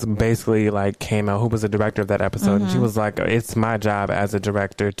Matsoukas basically like came out, who was the director of that episode, and she was like, it's my job as a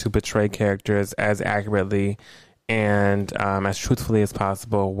director to portray characters as accurately and as truthfully as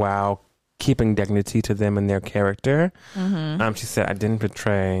possible while keeping dignity to them and their character. She said, I didn't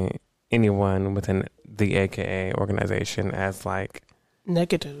portray anyone within the AKA organization as like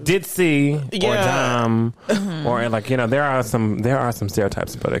Negative. ditzy or Yeah. dumb or like, you know, there are some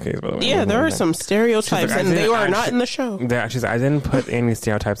stereotypes about that case, by the way. Yeah, there are some stereotypes, She's like, and they are not she- in the show. She's like, I didn't put any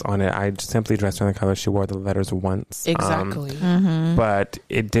stereotypes on it. I simply dressed her in the color. She wore the letters once. Exactly. But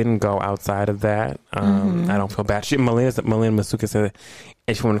it didn't go outside of that. I don't feel bad. Malina Masuka said,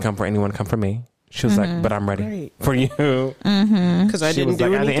 if you want to come for anyone, come for me. She was like, but I'm ready Right. for you. Because I She didn't was do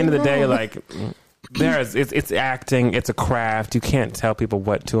like, at the end of the day, wrong. like, it's acting, it's a craft. You can't tell people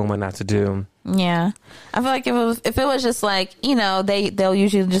what to and what not to do. Yeah, I feel like if it was just like, you know, they'll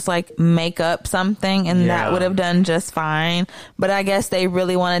usually just like make up something and Yeah. that would have done just fine. But I guess they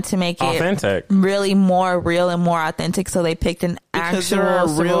really wanted to make it Authentic. really more real and more authentic, so they picked an because actual there are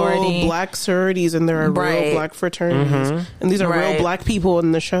sorority. real black sororities and there are Right. real black fraternities, and these are real Right. black people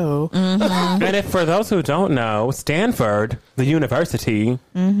in the show. And if for those who don't know, Stanford, the university,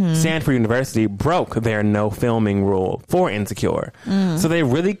 Stanford University broke their no filming rule for Insecure. So they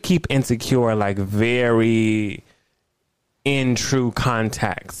really keep Insecure like very in true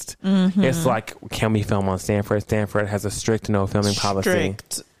context. It's like, can we film on Stanford? Stanford has a strict no filming policy.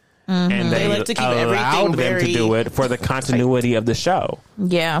 Strict. And they like to keep allowed everything them to very do it for the continuity of the show.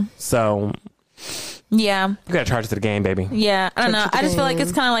 Yeah, So yeah. you gotta charge to the game, baby. Yeah, I don't know. Touch the I just feel like game.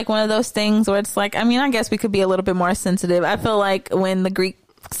 it's kind of like one of those things where it's like, I mean, I guess we could be a little bit more sensitive. I feel like when the Greek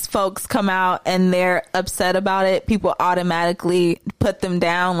folks come out and they're upset about it, people automatically put them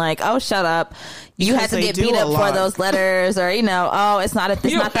down like, oh, shut up. You had Because to they get do beat a up for lot. those letters, or, you know, oh, it's not that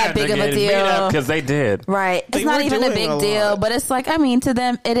big of a deal. Because they did. Right. They It's not were even a doing big a deal, lot. but it's like, I mean, to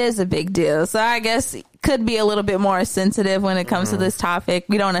them, it is a big deal. So I guess it could be a little bit more sensitive when it comes to this topic.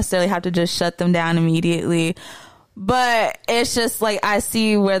 We don't necessarily have to just shut them down immediately. But it's just like, I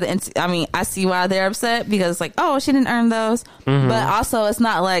see I see why they're upset, because like, oh, she didn't earn those. But also it's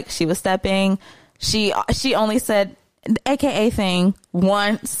not like she was stepping. She only said the AKA thing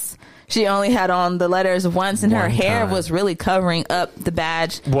once. She only had on the letters once, and her One hair time. was really covering up the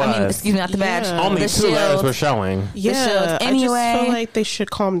badge. I mean, Was. excuse me, not the badge. Yeah. Only the two letters shield. were showing. Yeah, shows. I Anyway. just feel like they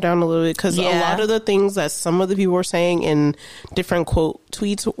should calm down a little bit, because a Yeah. lot of the things that some of the people were saying in different quote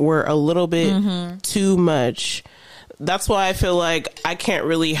tweets were a little bit too much. That's why I feel like I can't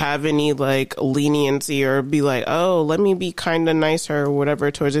really have any like leniency or be like, oh, let me be kind of nicer or whatever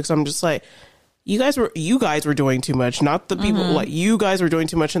towards it. Because I'm just like, you guys were doing too much, not the people. Like, you guys were doing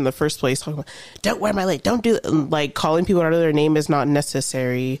too much in the first place. Talking about, don't wear my leg, don't do it. Like, calling people out of their name is not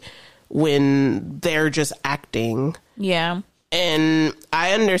necessary when they're just acting. Yeah. And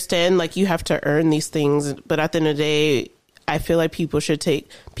I understand, like, you have to earn these things, but at the end of the day, I feel like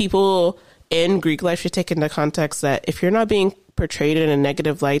people in Greek life should take into context that if you're not being portrayed in a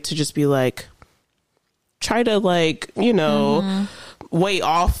negative light, to just be like, try to, like, you know, weigh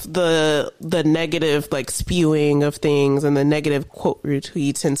off the negative, like, spewing of things and the negative quote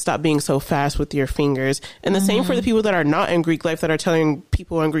retweets, and stop being so fast with your fingers. And the same for the people that are not in Greek life, that are telling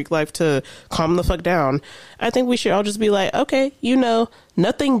people in Greek life to calm the fuck down. I think we should all just be like, okay, you know,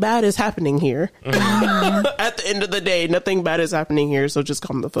 nothing bad is happening here. At the end of the day, nothing bad is happening here, so just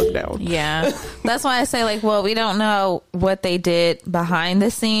calm the fuck down. Yeah. That's why I say, like, well, we don't know what they did behind the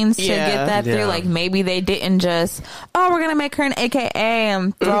scenes to Yeah. get that Yeah. through. Like, maybe they didn't just, oh, we're going to make her an AKA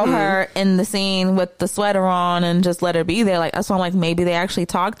and throw her in the scene with the sweater on and just let her be there. Like, that's why I'm like, maybe they actually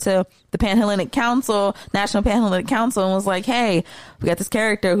talked to the Panhellenic Council, National Panhellenic Council, and was like, hey, we got this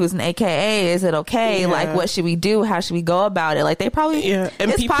character who's an AKA. Is it okay? Yeah. Like, what should we do? How should we go about it? Like, they probably, Yeah.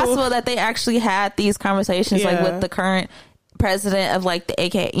 And it's people- possible that they actually had these conversations, like, Yeah. with the current president of, like, the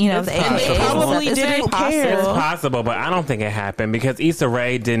AKA, you know, It's the possible. AKA. They probably It's very didn't care. It's possible. possible, but I don't think it happened because Issa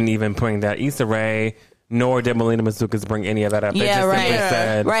Rae didn't even bring that. Issa Rae nor did Melina Matsoukas bring any of that up. They Yeah, just right. simply Yeah.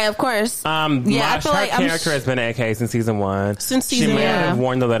 said, Right, of course. yeah, I feel her like character has been an AK since season 1. Since she season may one. have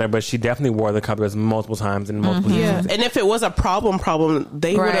worn the letter, but she definitely wore the colors multiple times in multiple seasons. And if it was a problem,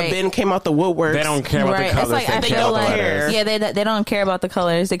 they would have Right. been came out the woodworks. They don't care about Right. the colors. It's like, I they feel care about like, the letters. yeah, they don't care about the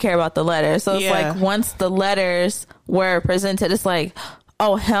colors. They care about the letters. So it's Yeah. like, once the letters were presented, it's like,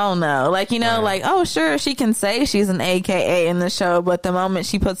 oh, hell no. Like, you know, Right. like, oh, sure, she can say she's an AKA in the show, but the moment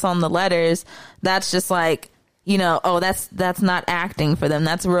she puts on the letters, that's just like, you know, oh, that's not acting for them.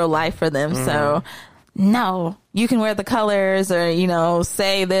 That's real life for them. So, no, you can wear the colors or, you know,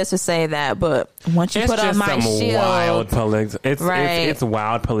 say this or say that, but once you It's put on just my some shield, wild police. Right. It's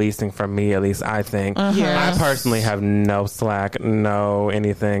wild policing for me, at least. I think. Yes. I personally have no slack, no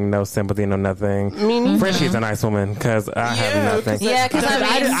anything, no sympathy, no nothing. neither. Frenchie's a nice woman because I have Yeah, nothing. 'cause Yeah, 'cause I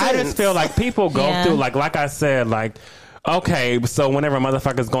mean- I just feel like people go Yeah. through like I said, like, okay, so whenever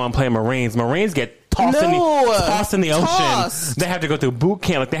motherfuckers go and play Marines get tossed in the ocean. Tossed. They have to go through boot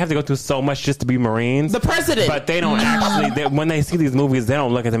camp. Like they have to go through so much just to be Marines. The president. But they don't actually. When they see these movies, they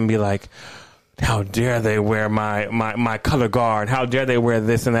don't look at them and be like, how dare they wear my color guard? How dare they wear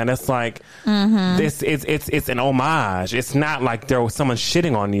this and that? It's like this. It's an homage. It's not like there was someone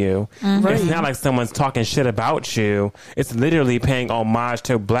shitting on you. It's not like someone's talking shit about you. It's literally paying homage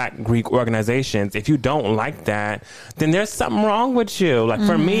to Black Greek organizations. If you don't like that, then there's something wrong with you. Like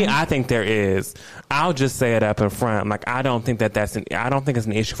for me, I think there is. I'll just say it up in front. Like I don't think I don't think it's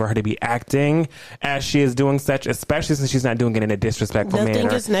an issue for her to be acting as she is doing such, especially since she's not doing it in a disrespectful manner.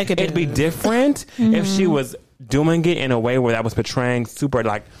 Nothing is negative. It'd be different if she was doing it in a way where that was portraying super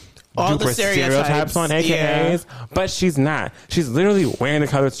like all the duper stereotypes on AKAs, yeah. but she's not. She's literally wearing the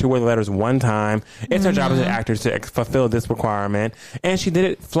colors two of the letters one time. It's her job as an actor to fulfill this requirement, and she did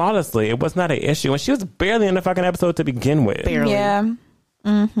it flawlessly. It was not an issue, and she was barely in the fucking episode to begin with. Barely. Yeah.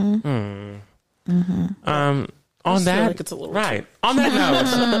 On that, like it's a little right. On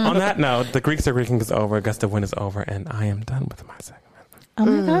that note, the Greeks are Greeking is over. Gust of Wind is over, and I am done with my segment. Oh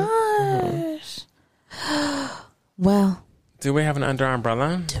my gosh. Well, do we have an under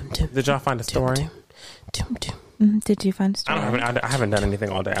umbrella? Did y'all find a story? did you find a story? I haven't done anything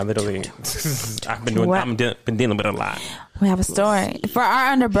all day. I literally, I've been doing. Been dealing with a lot. We have a story for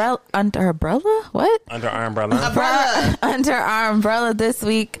our under umbrella. What? Under our umbrella. Under our umbrella this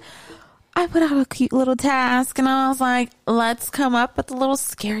week, I put out a cute little task, and I was like, "Let's come up with a little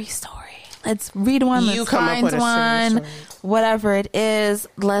scary story. Let's read one. You Let's come up find with a scary one. Whatever it is,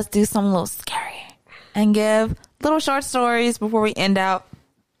 let's do something a little scary and give little short stories before we end out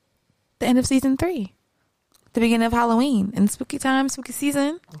the end of season 3, the beginning of Halloween and spooky time, spooky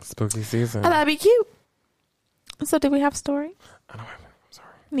season. Spooky season. Oh, that'd be cute. So, do we have a story? I don't have it. I'm sorry.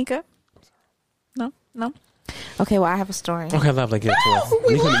 Nika? No. Okay, well, I have a story. Okay, lovely. Give it to us.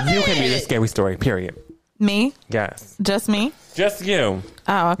 You can be the scary story. Period. Me? Yes. Just me? Just you.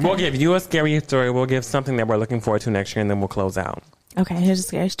 Oh, okay. We'll give you a scary story. We'll give something that we're looking forward to next year, and then we'll close out. Okay, here's a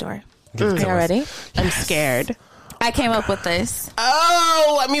scary story. Give it Are to you us. ready? I'm scared. I came up with this.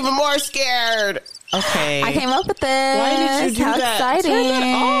 Oh, I'm even more scared. Okay. I came up with this. Why did you do How that? exciting. Turn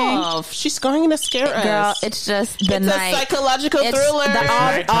that off. She's going to scare us. Girl, it's just the It's night. a psychological thriller.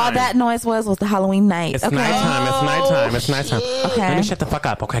 All that noise was the Halloween night. It's okay. nighttime. It's nighttime. Okay. Let me shut the fuck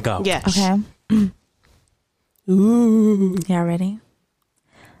up. Okay, go. Yeah. Okay. Ooh. Y'all ready?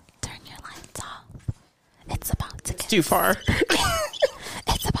 Turn your lights off. It's about to get Too far.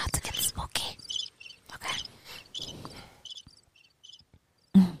 It's about to get spooky. Okay.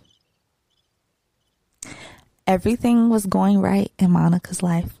 Everything was going right in Monica's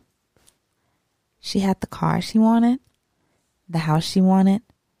life. She had the car she wanted, the house she wanted,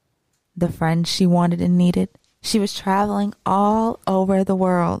 the friends she wanted and needed. She was traveling all over the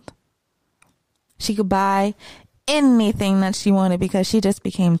world. She could buy anything that she wanted because she just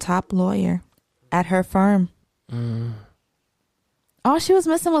became top lawyer at her firm. All she was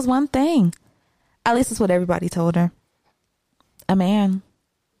missing was one thing. At least that's what everybody told her. A man.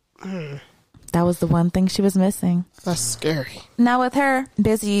 That was the one thing she was missing. That's scary. Now with her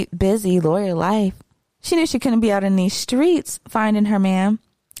busy lawyer life, she knew she couldn't be out in these streets finding her man.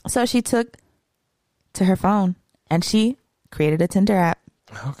 So she took to her phone and she created a Tinder app.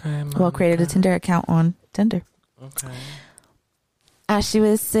 Okay. Created a Tinder account on Tinder. Okay. As she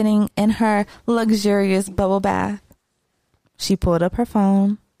was sitting in her luxurious bubble bath, she pulled up her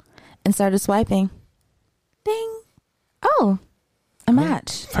phone and started swiping. Ding. Oh, a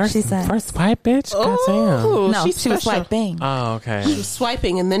match, she said. First swipe, bitch? Goddamn. Ooh, No, she's she was special. swiping. Oh, okay. She's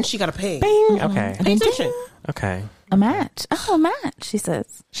swiping and then she got to pay. Okay. Pay attention. Okay. A match. Oh, a match, she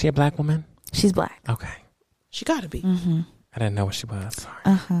says. She a black woman? She's black. Okay. She got to be. I didn't know what she was.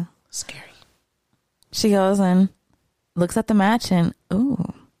 Sorry. Scary. She goes and looks at the match and,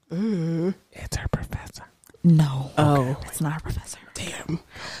 ooh, It's her professor. no. Oh. It's not her professor. Damn.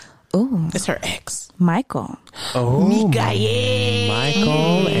 Ooh, It's her ex. Michael. Oh. Mikael.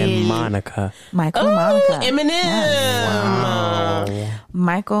 Michael and Monica. Michael and Monica. Eminem.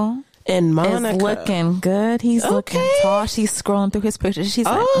 Michael And Monica. is looking good. He's looking Okay. tall. She's scrolling through his pictures. She's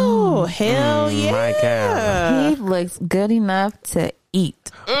like, Oh, hell yeah. My God. he looks good enough to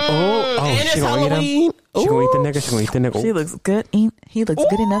eat. Oh, And she it's gonna eat him? Halloween. She gonna eat the nigga? She gonna eat the nigga? She looks good. He looks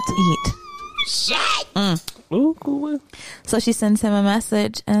good enough to eat. Ooh, cool. So she sends him a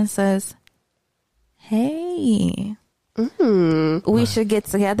message and says, "Hey, we should get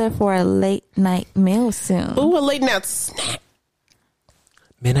together for a late night meal soon." Ooh, a late night snack.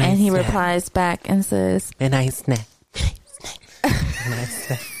 Midnight And he snack. replies back and says, Midnight snack. Midnight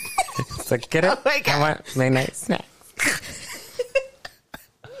snack. So get it? Oh my God. I want midnight snack.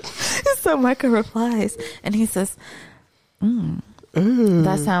 So Michael replies, and he says,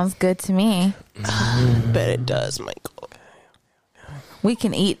 that sounds good to me. Bet it does, Michael. We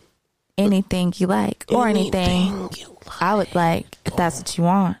can eat anything you like, or anything I would like, if that's what you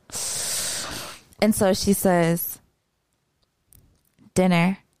want. And so she says,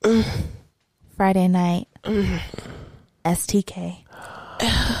 dinner, Friday night, STK.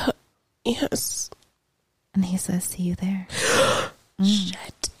 Yes. And he says, see you there.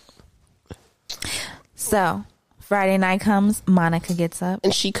 Shit. So Friday night comes, Monica gets up.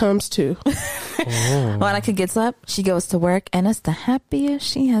 And she comes too. Monica gets up, she goes to work, and it's the happiest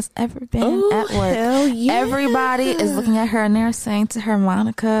she has ever been at work. Hell yeah. Everybody is looking at her and they're saying to her,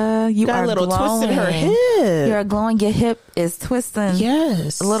 Monica, you Got are a little glowing. twist in her hip. You're glowing. Your hip is twisting.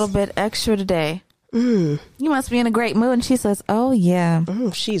 Yes. A little bit extra today. You must be in a great mood. And she says, oh yeah,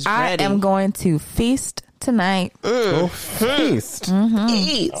 She's I ready. am going to feast tonight. Oh, feast.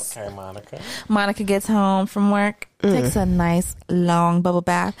 Feast. Okay, Monica. Monica gets home from work, takes a nice long bubble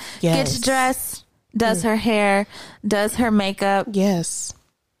bath, Yes. gets dressed, does her hair, does her makeup, Yes.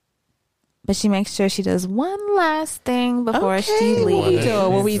 but she makes sure she does one last thing before she leaves.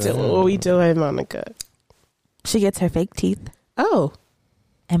 What we doing, Monica? She gets her fake teeth Oh.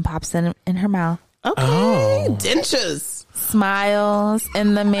 and pops them in her mouth, Okay. Dentures. smiles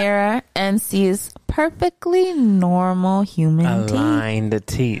in the mirror, and sees perfectly normal human teeth. Aligned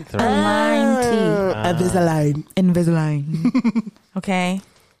teeth. Right? Aligned teeth. Invisalign. Invisalign. Okay.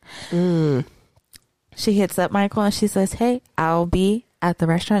 She hits up Michael and she says, hey, I'll be at the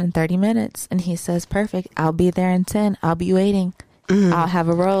restaurant in 30 minutes. And he says, perfect. I'll be there in 10. I'll be waiting. I'll have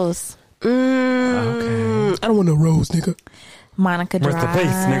a rose. Okay. I don't want no rose, nigga. Monica Where's drives. the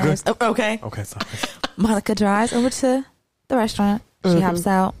face, nigga? Oh, okay. Okay, sorry. Monica drives over to the restaurant. She hops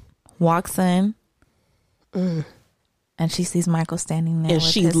out, walks in, and she sees Michael standing there And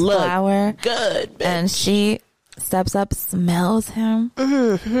with she his look flower. Good, bitch. And she steps up, smells him,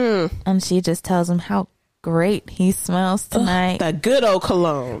 and she just tells him how great he smells tonight. That good old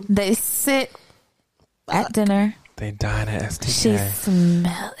cologne. They sit at dinner. They died at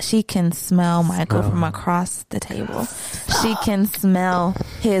STK. She can smell Michael from across the table. She can smell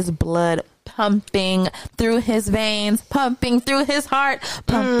his blood pumping through his veins, pumping through his heart,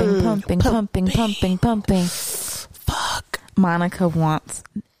 pumping. Fuck. Monica wants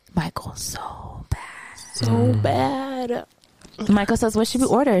Michael so bad. So bad. Michael says, what should we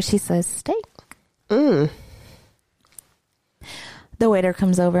order? She says, steak. The waiter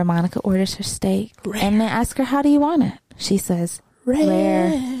comes over. Monica orders her steak. Rare. And they ask her, how do you want it? She says,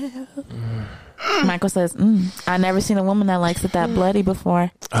 rare. Michael says, I never seen a woman that likes it that bloody before.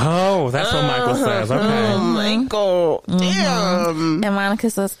 Oh, that's what Michael says. Okay. Michael. Damn. And Monica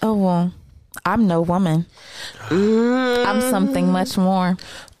says, oh, well, I'm no woman. I'm something much more.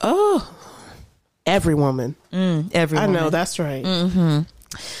 Oh. Every woman. Every I woman. know, that's right.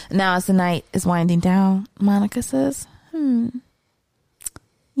 Now, as the night is winding down, Monica says,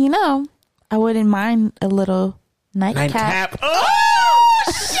 you know, I wouldn't mind a little nightcap. Nightcap.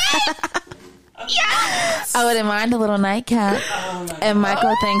 I wouldn't mind a little nightcap. And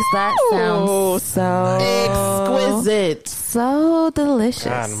Michael thinks that sounds so Exquisite. so delicious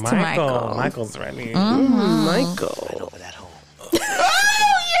God, to Michael. Michael. Michael's ready. Michael.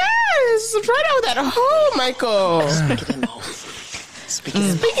 Oh, yes. Right over that hole, Michael. Speaking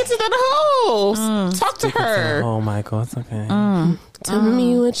to that hole. Talk to her. Oh, Michael, it's okay. Tell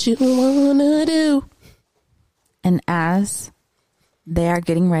me what you wanna do. And as they are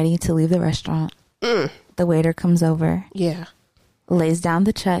getting ready to leave the restaurant, the waiter comes over, Yeah. lays down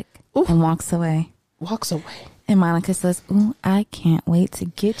the check, and walks away. Walks away. And Monica says, ooh, I can't wait to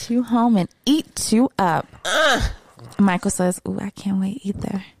get you home and eat you up. And Michael says, ooh, I can't wait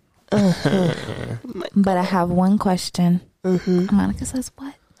either. But I have one question. And Monica says,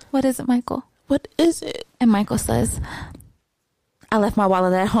 what? What is it, Michael? What is it? And Michael says, I left my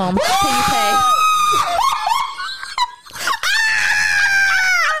wallet at home. Can you pay?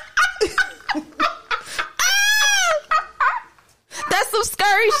 That's some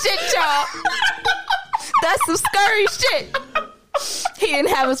scurry shit, y'all. That's some scurry shit. He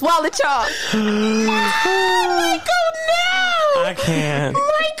didn't have his wallet, y'all. Michael, no! I can't.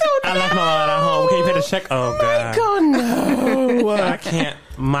 Michael, no! I left my wallet at home. Can you pay the check? Oh, God. Michael, no! I can't.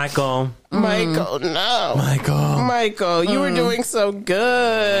 Michael. Michael, no! Michael. Michael, you were doing so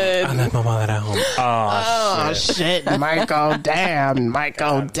good. I left my wallet at home. Oh, shit, Michael. Damn,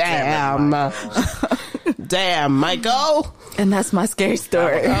 Michael. Damn. Damn, Michael. And that's my scary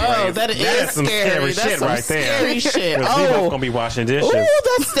story. Oh, that is some scary. scary That's shit some right there. scary shit. Because we both Oh, gonna be washing dishes. ooh,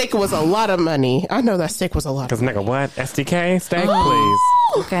 that steak was a lot of money. I know that steak was a lot of Because money. nigga, what? SDK steak, please.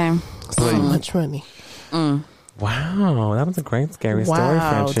 Okay. So much money. Wow, that was a great scary story,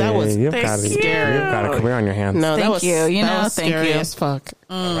 Wow, Frenchie. that was You've got a career on your hands. No, that Thank was you. You that know, was thank scary you. as fuck.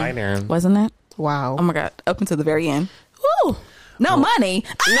 Right there. Wasn't it? Wow. Oh my God. Up until the very end. Woo. No money.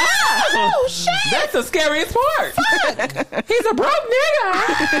 Oh shit. That's the scariest part. He's a broke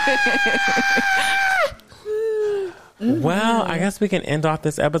nigga. Well, I guess we can end off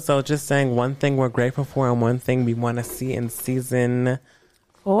this episode just saying one thing we're grateful for and one thing we want to see in season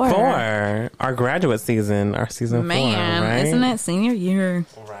 4, our graduate season, our season 4, Man, right? isn't it senior year?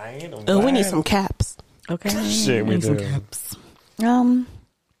 Right? Oh, we need some caps. Okay. Shit, we do.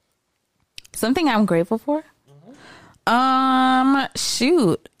 Something I'm grateful for.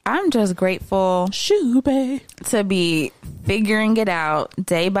 Shoot, I'm just grateful Shoo, babe. to be figuring it out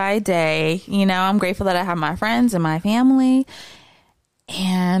day by day. You know, I'm grateful that I have my friends and my family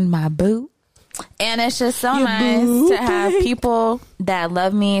and my boo. And it's just so nice to have people that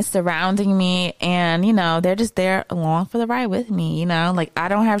love me surrounding me, and you know, they're just there along for the ride with me. You know, like I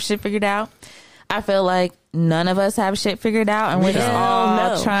don't have shit figured out. I feel like none of us have shit figured out, and we're just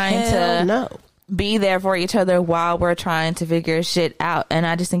all trying to be there for each other while we're trying to figure shit out. And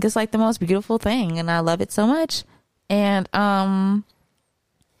I just think it's like the most beautiful thing, and I love it so much. And one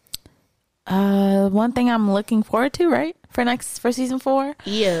thing I'm looking forward to, right, for season 4.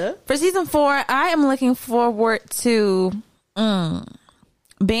 Yeah. For season 4, I am looking forward to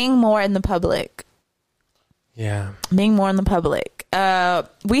being more in the public. Yeah. Being more in the public.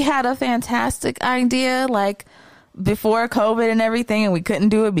 We had a fantastic idea, like before COVID and everything, and we couldn't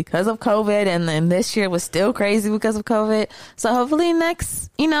do it because of COVID, and then this year was still crazy because of COVID. So hopefully next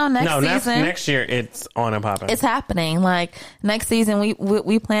season, next year it's on and popping. it's happening. Like next season,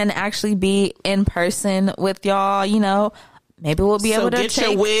 we plan to actually be in person with y'all. You know, maybe we'll be able to get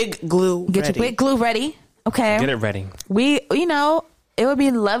your wig glue. get ready. your wig glue ready. Okay, Get it ready. It would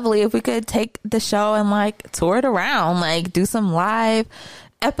be lovely if we could take the show and like tour it around, like do some live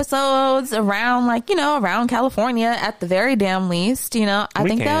episodes around, like, you know, around California at the very damn least. You know, I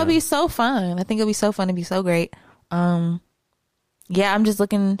think that would be so fun. I think it would be so fun. It'd be so great. Yeah, I'm just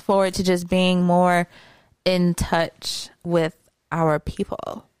looking forward to just being more in touch with our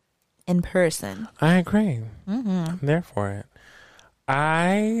people in person. I agree. I'm there for it.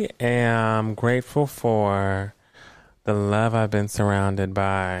 I am grateful for the love I've been surrounded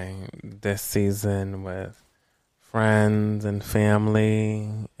by this season with friends and family,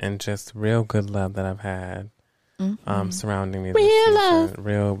 and just real good love that I've had surrounding me this season.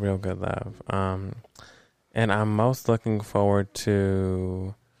 Real good love. And I'm most looking forward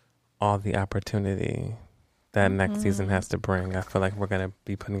to all the opportunity that next season has to bring. I feel like we're going to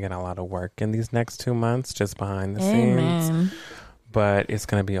be putting in a lot of work in these next 2 months just behind the scenes. But it's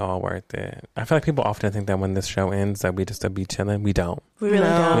going to be all worth it. I feel like people often think that when this show ends that we just be chilling. We don't. We really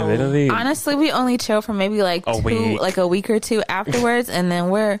don't. We literally, honestly, we only chill for maybe like a week or two afterwards, and then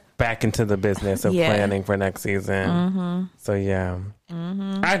we're back into the business of planning for next season. So yeah.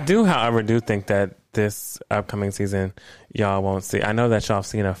 I do, however, think that this upcoming season y'all won't see. I know that y'all have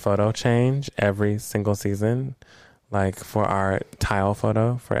seen a photo change every single season. Like for our tile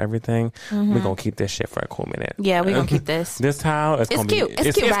photo for everything, we're gonna keep this shit for a cool minute. Yeah, we're gonna keep this. This tile is gonna cute. be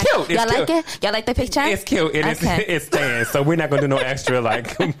It's cute. Right? Cute. Y'all like it? Y'all like the picture? It's cute. It's staying. So we're not gonna do no extra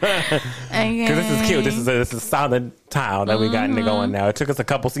like because this is cute. This is a solid tile that we got going now. It took us a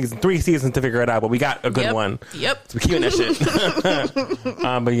couple seasons, 3 seasons to figure it out, but we got a good one. Yep. So we're keeping that shit.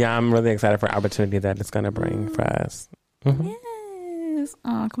 But yeah, I'm really excited for the opportunity that it's gonna bring for us. Yes.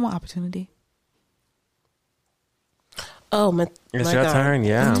 Oh, come on, opportunity. Oh, it's your turn.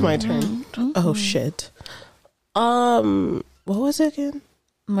 Yeah, it's my turn. Oh shit. What was it again?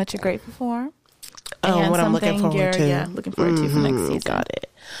 What you're grateful for? Oh, what I'm looking forward to. Yeah, looking forward to for next season. Got it.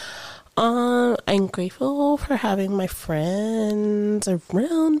 I'm grateful for having my friends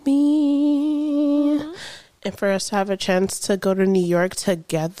around me, and for us to have a chance to go to New York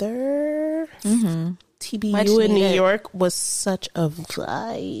together. TBU in New York was such a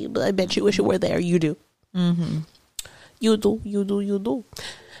vibe. I bet you wish you were there. You do. You do.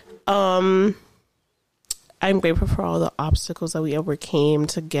 I'm grateful for all the obstacles that we overcame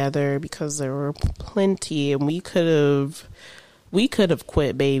together, because there were plenty, and we could have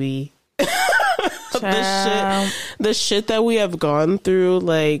quit, baby. The shit that we have gone through,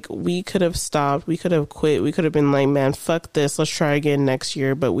 like, we could have stopped, we could have quit, we could have been like, man, fuck this, let's try again next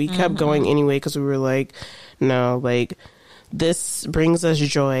year. But we kept going anyway, because we were like, no, like, this brings us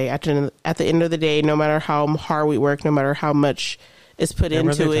joy. At the end of the day, no matter how hard we work, no matter how much is put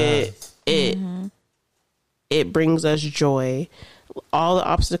into it, it brings us joy. all the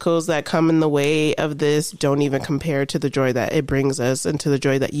obstacles that come in the way of this don't even compare to the joy that it brings us and to the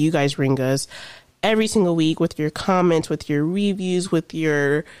joy that you guys bring us every single week with your comments, with your reviews, with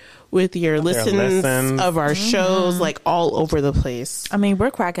your listens of our shows, like all over the place. I mean,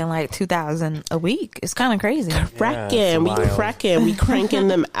 we're cracking like 2,000 a week. It's kind of crazy. We cranking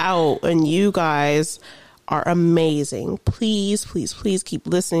them out, and you guys are amazing. Please, please, please keep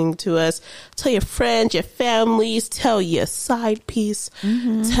listening to us. Tell your friends, your families, tell your side piece.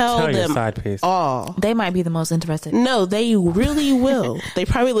 Tell them your side piece. all. They might be the most interested. No, they really will. They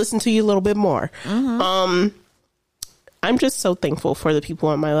probably listen to you a little bit more. I'm just so thankful for the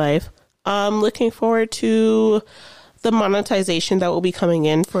people in my life. I'm looking forward to the monetization that will be coming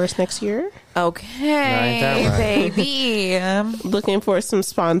in for us next year. Okay, Right. baby. Looking for some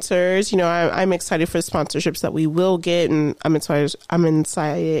sponsors. You know, I'm excited for the sponsorships that we will get, and I'm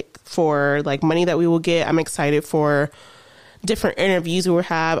excited for like money that we will get. I'm excited for different interviews we will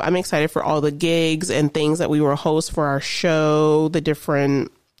have. I'm excited for all the gigs and things that we will host for our show, the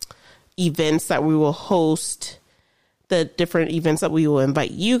different events that we will host, the different events that we will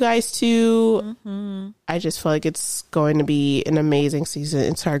invite you guys to. I just feel like it's going to be an amazing season.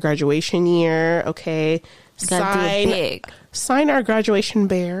 It's our graduation year. Okay. Gotta do it big. Sign our graduation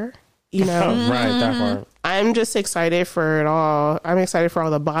bear, you know. Right, that part. I'm just excited for it all. I'm excited for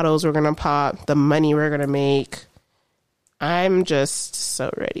all the bottles we're going to pop, the money we're going to make. I'm just so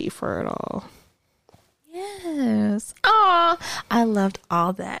ready for it all. Yes. Aw, I loved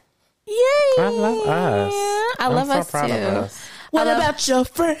all that. Yay. I love us. I love I'm us so proud too. of us. What about your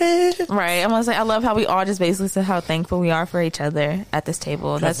friend? Right. I'm gonna say I love how we all just basically said how thankful we are for each other at this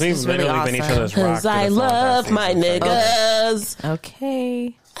table. That's We've just really literally been each awesome. other's rock. Because I love my niggas.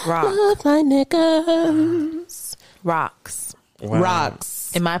 Okay. Rock. Love my niggas. Rocks. Wow.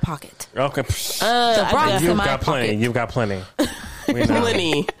 Rocks. In my pocket. Okay. The rocks in You've my got plenty. pocket. You've got plenty. We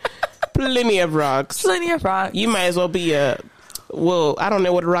know. Plenty of rocks. Plenty of rocks. You might as well be I don't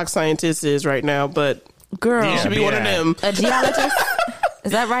know what a rock scientist is right now, but Girl. you should be one of them. A geologist?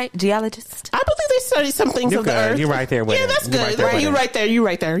 Is that right? Geologist? I believe they study some things You're of the good. earth. You're right there with Yeah, it. that's You're good. right there with You it. right there. You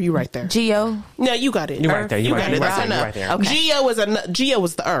right there. You right there. Geo? No, you got it. You're right there. You You're got right it. there. That's You're enough. right there. Okay. Geo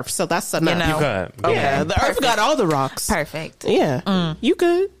was the earth, so that's enough. know. You good. Yeah, the earth got all the rocks. Perfect. Yeah, you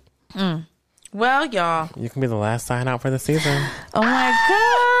good. Well, y'all. You can be the last sign out for the season. Oh my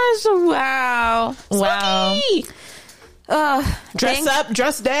gosh. Wow. Wow. Spooky. Dress up,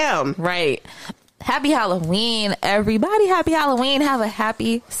 dress down. Right. Happy Halloween, everybody. Happy Halloween. Have a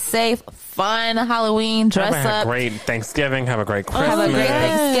happy, safe, fun Halloween. Dress Have a up. great Thanksgiving. Have a great Christmas. Have a great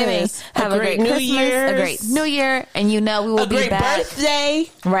Yes. Thanksgiving. Have A a great great New Christmas. Year's. A great New Year. And you know we will A be great back. birthday.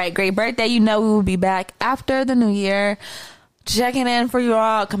 Right. Great birthday. You know we will be back after the New Year. Checking in for you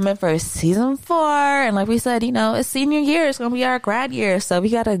all. Coming for season 4. And like we said, you know, it's senior year. It's going to be our grad year. So we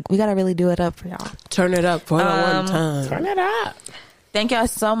gotta really do it up for y'all. Turn it up for the one time. Turn it up. Thank y'all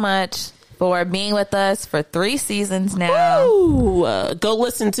so much for being with us for 3 seasons now. Ooh, go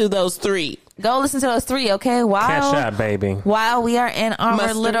listen to those 3. Go listen to those 3, okay? Catch up, baby. While we are in our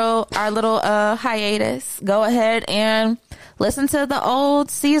Mustard. little hiatus, go ahead and listen to the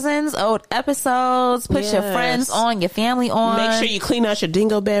old seasons, old episodes. Put your Yes. friends on, your family on. Make sure you clean out your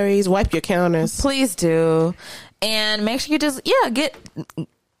dingleberries, wipe your counters. Please do, and make sure you just get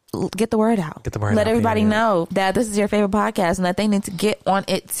the word out. Get the word Let out, everybody yeah. know that this is your favorite podcast and that they need to get on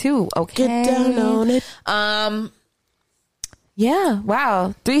it too. Okay, Get down on it. Yeah.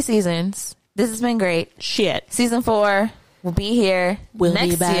 Wow. 3 seasons. This has been great. Shit. Season 4 will be here We'll be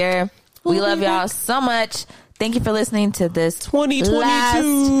next back. year. We We'll love be y'all back. so much. Thank you for listening to this 2022 last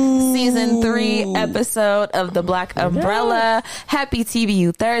season 3 episode of The Black Umbrella. Happy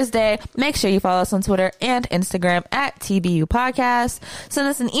TBU Thursday. Make sure you follow us on Twitter and Instagram at TBU Podcast. Send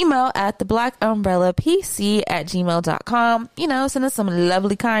us an email at theblackUmbrellaPC@gmail.com. You know, send us some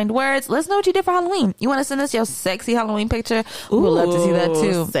lovely, kind words. Let us know what you did for Halloween. You want to send us your sexy Halloween picture? We would love to see that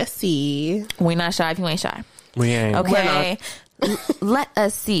too. Sassy. We're not shy if you ain't shy. We ain't. Okay. Let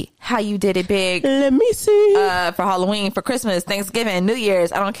us see how you did it big Let me see. for Halloween, for Christmas, Thanksgiving, New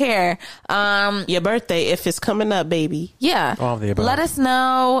Year's. I don't care. Your birthday, if it's coming up, baby. Yeah. All of the above. Let us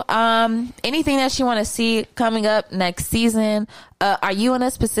know anything that you want to see coming up next season. Are you in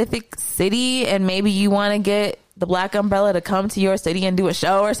a specific city and maybe you want to get the Black Umbrella to come to your city and do a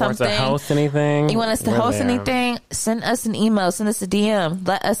show or Or something? to host anything. You want us to We're host there. anything? Send us an email. Send us a DM.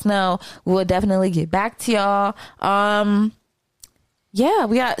 Let us know. We'll definitely get back to y'all. yeah,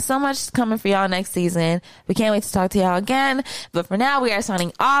 we got so much coming for y'all next season. We can't wait to talk to y'all again. But for now, we are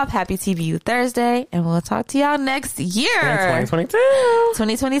signing off. Happy TVU Thursday. And we'll talk to y'all next year. 2022.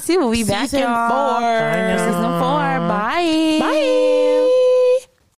 2022. We'll be back, Season y'all. 4. Season 4. Bye. Bye.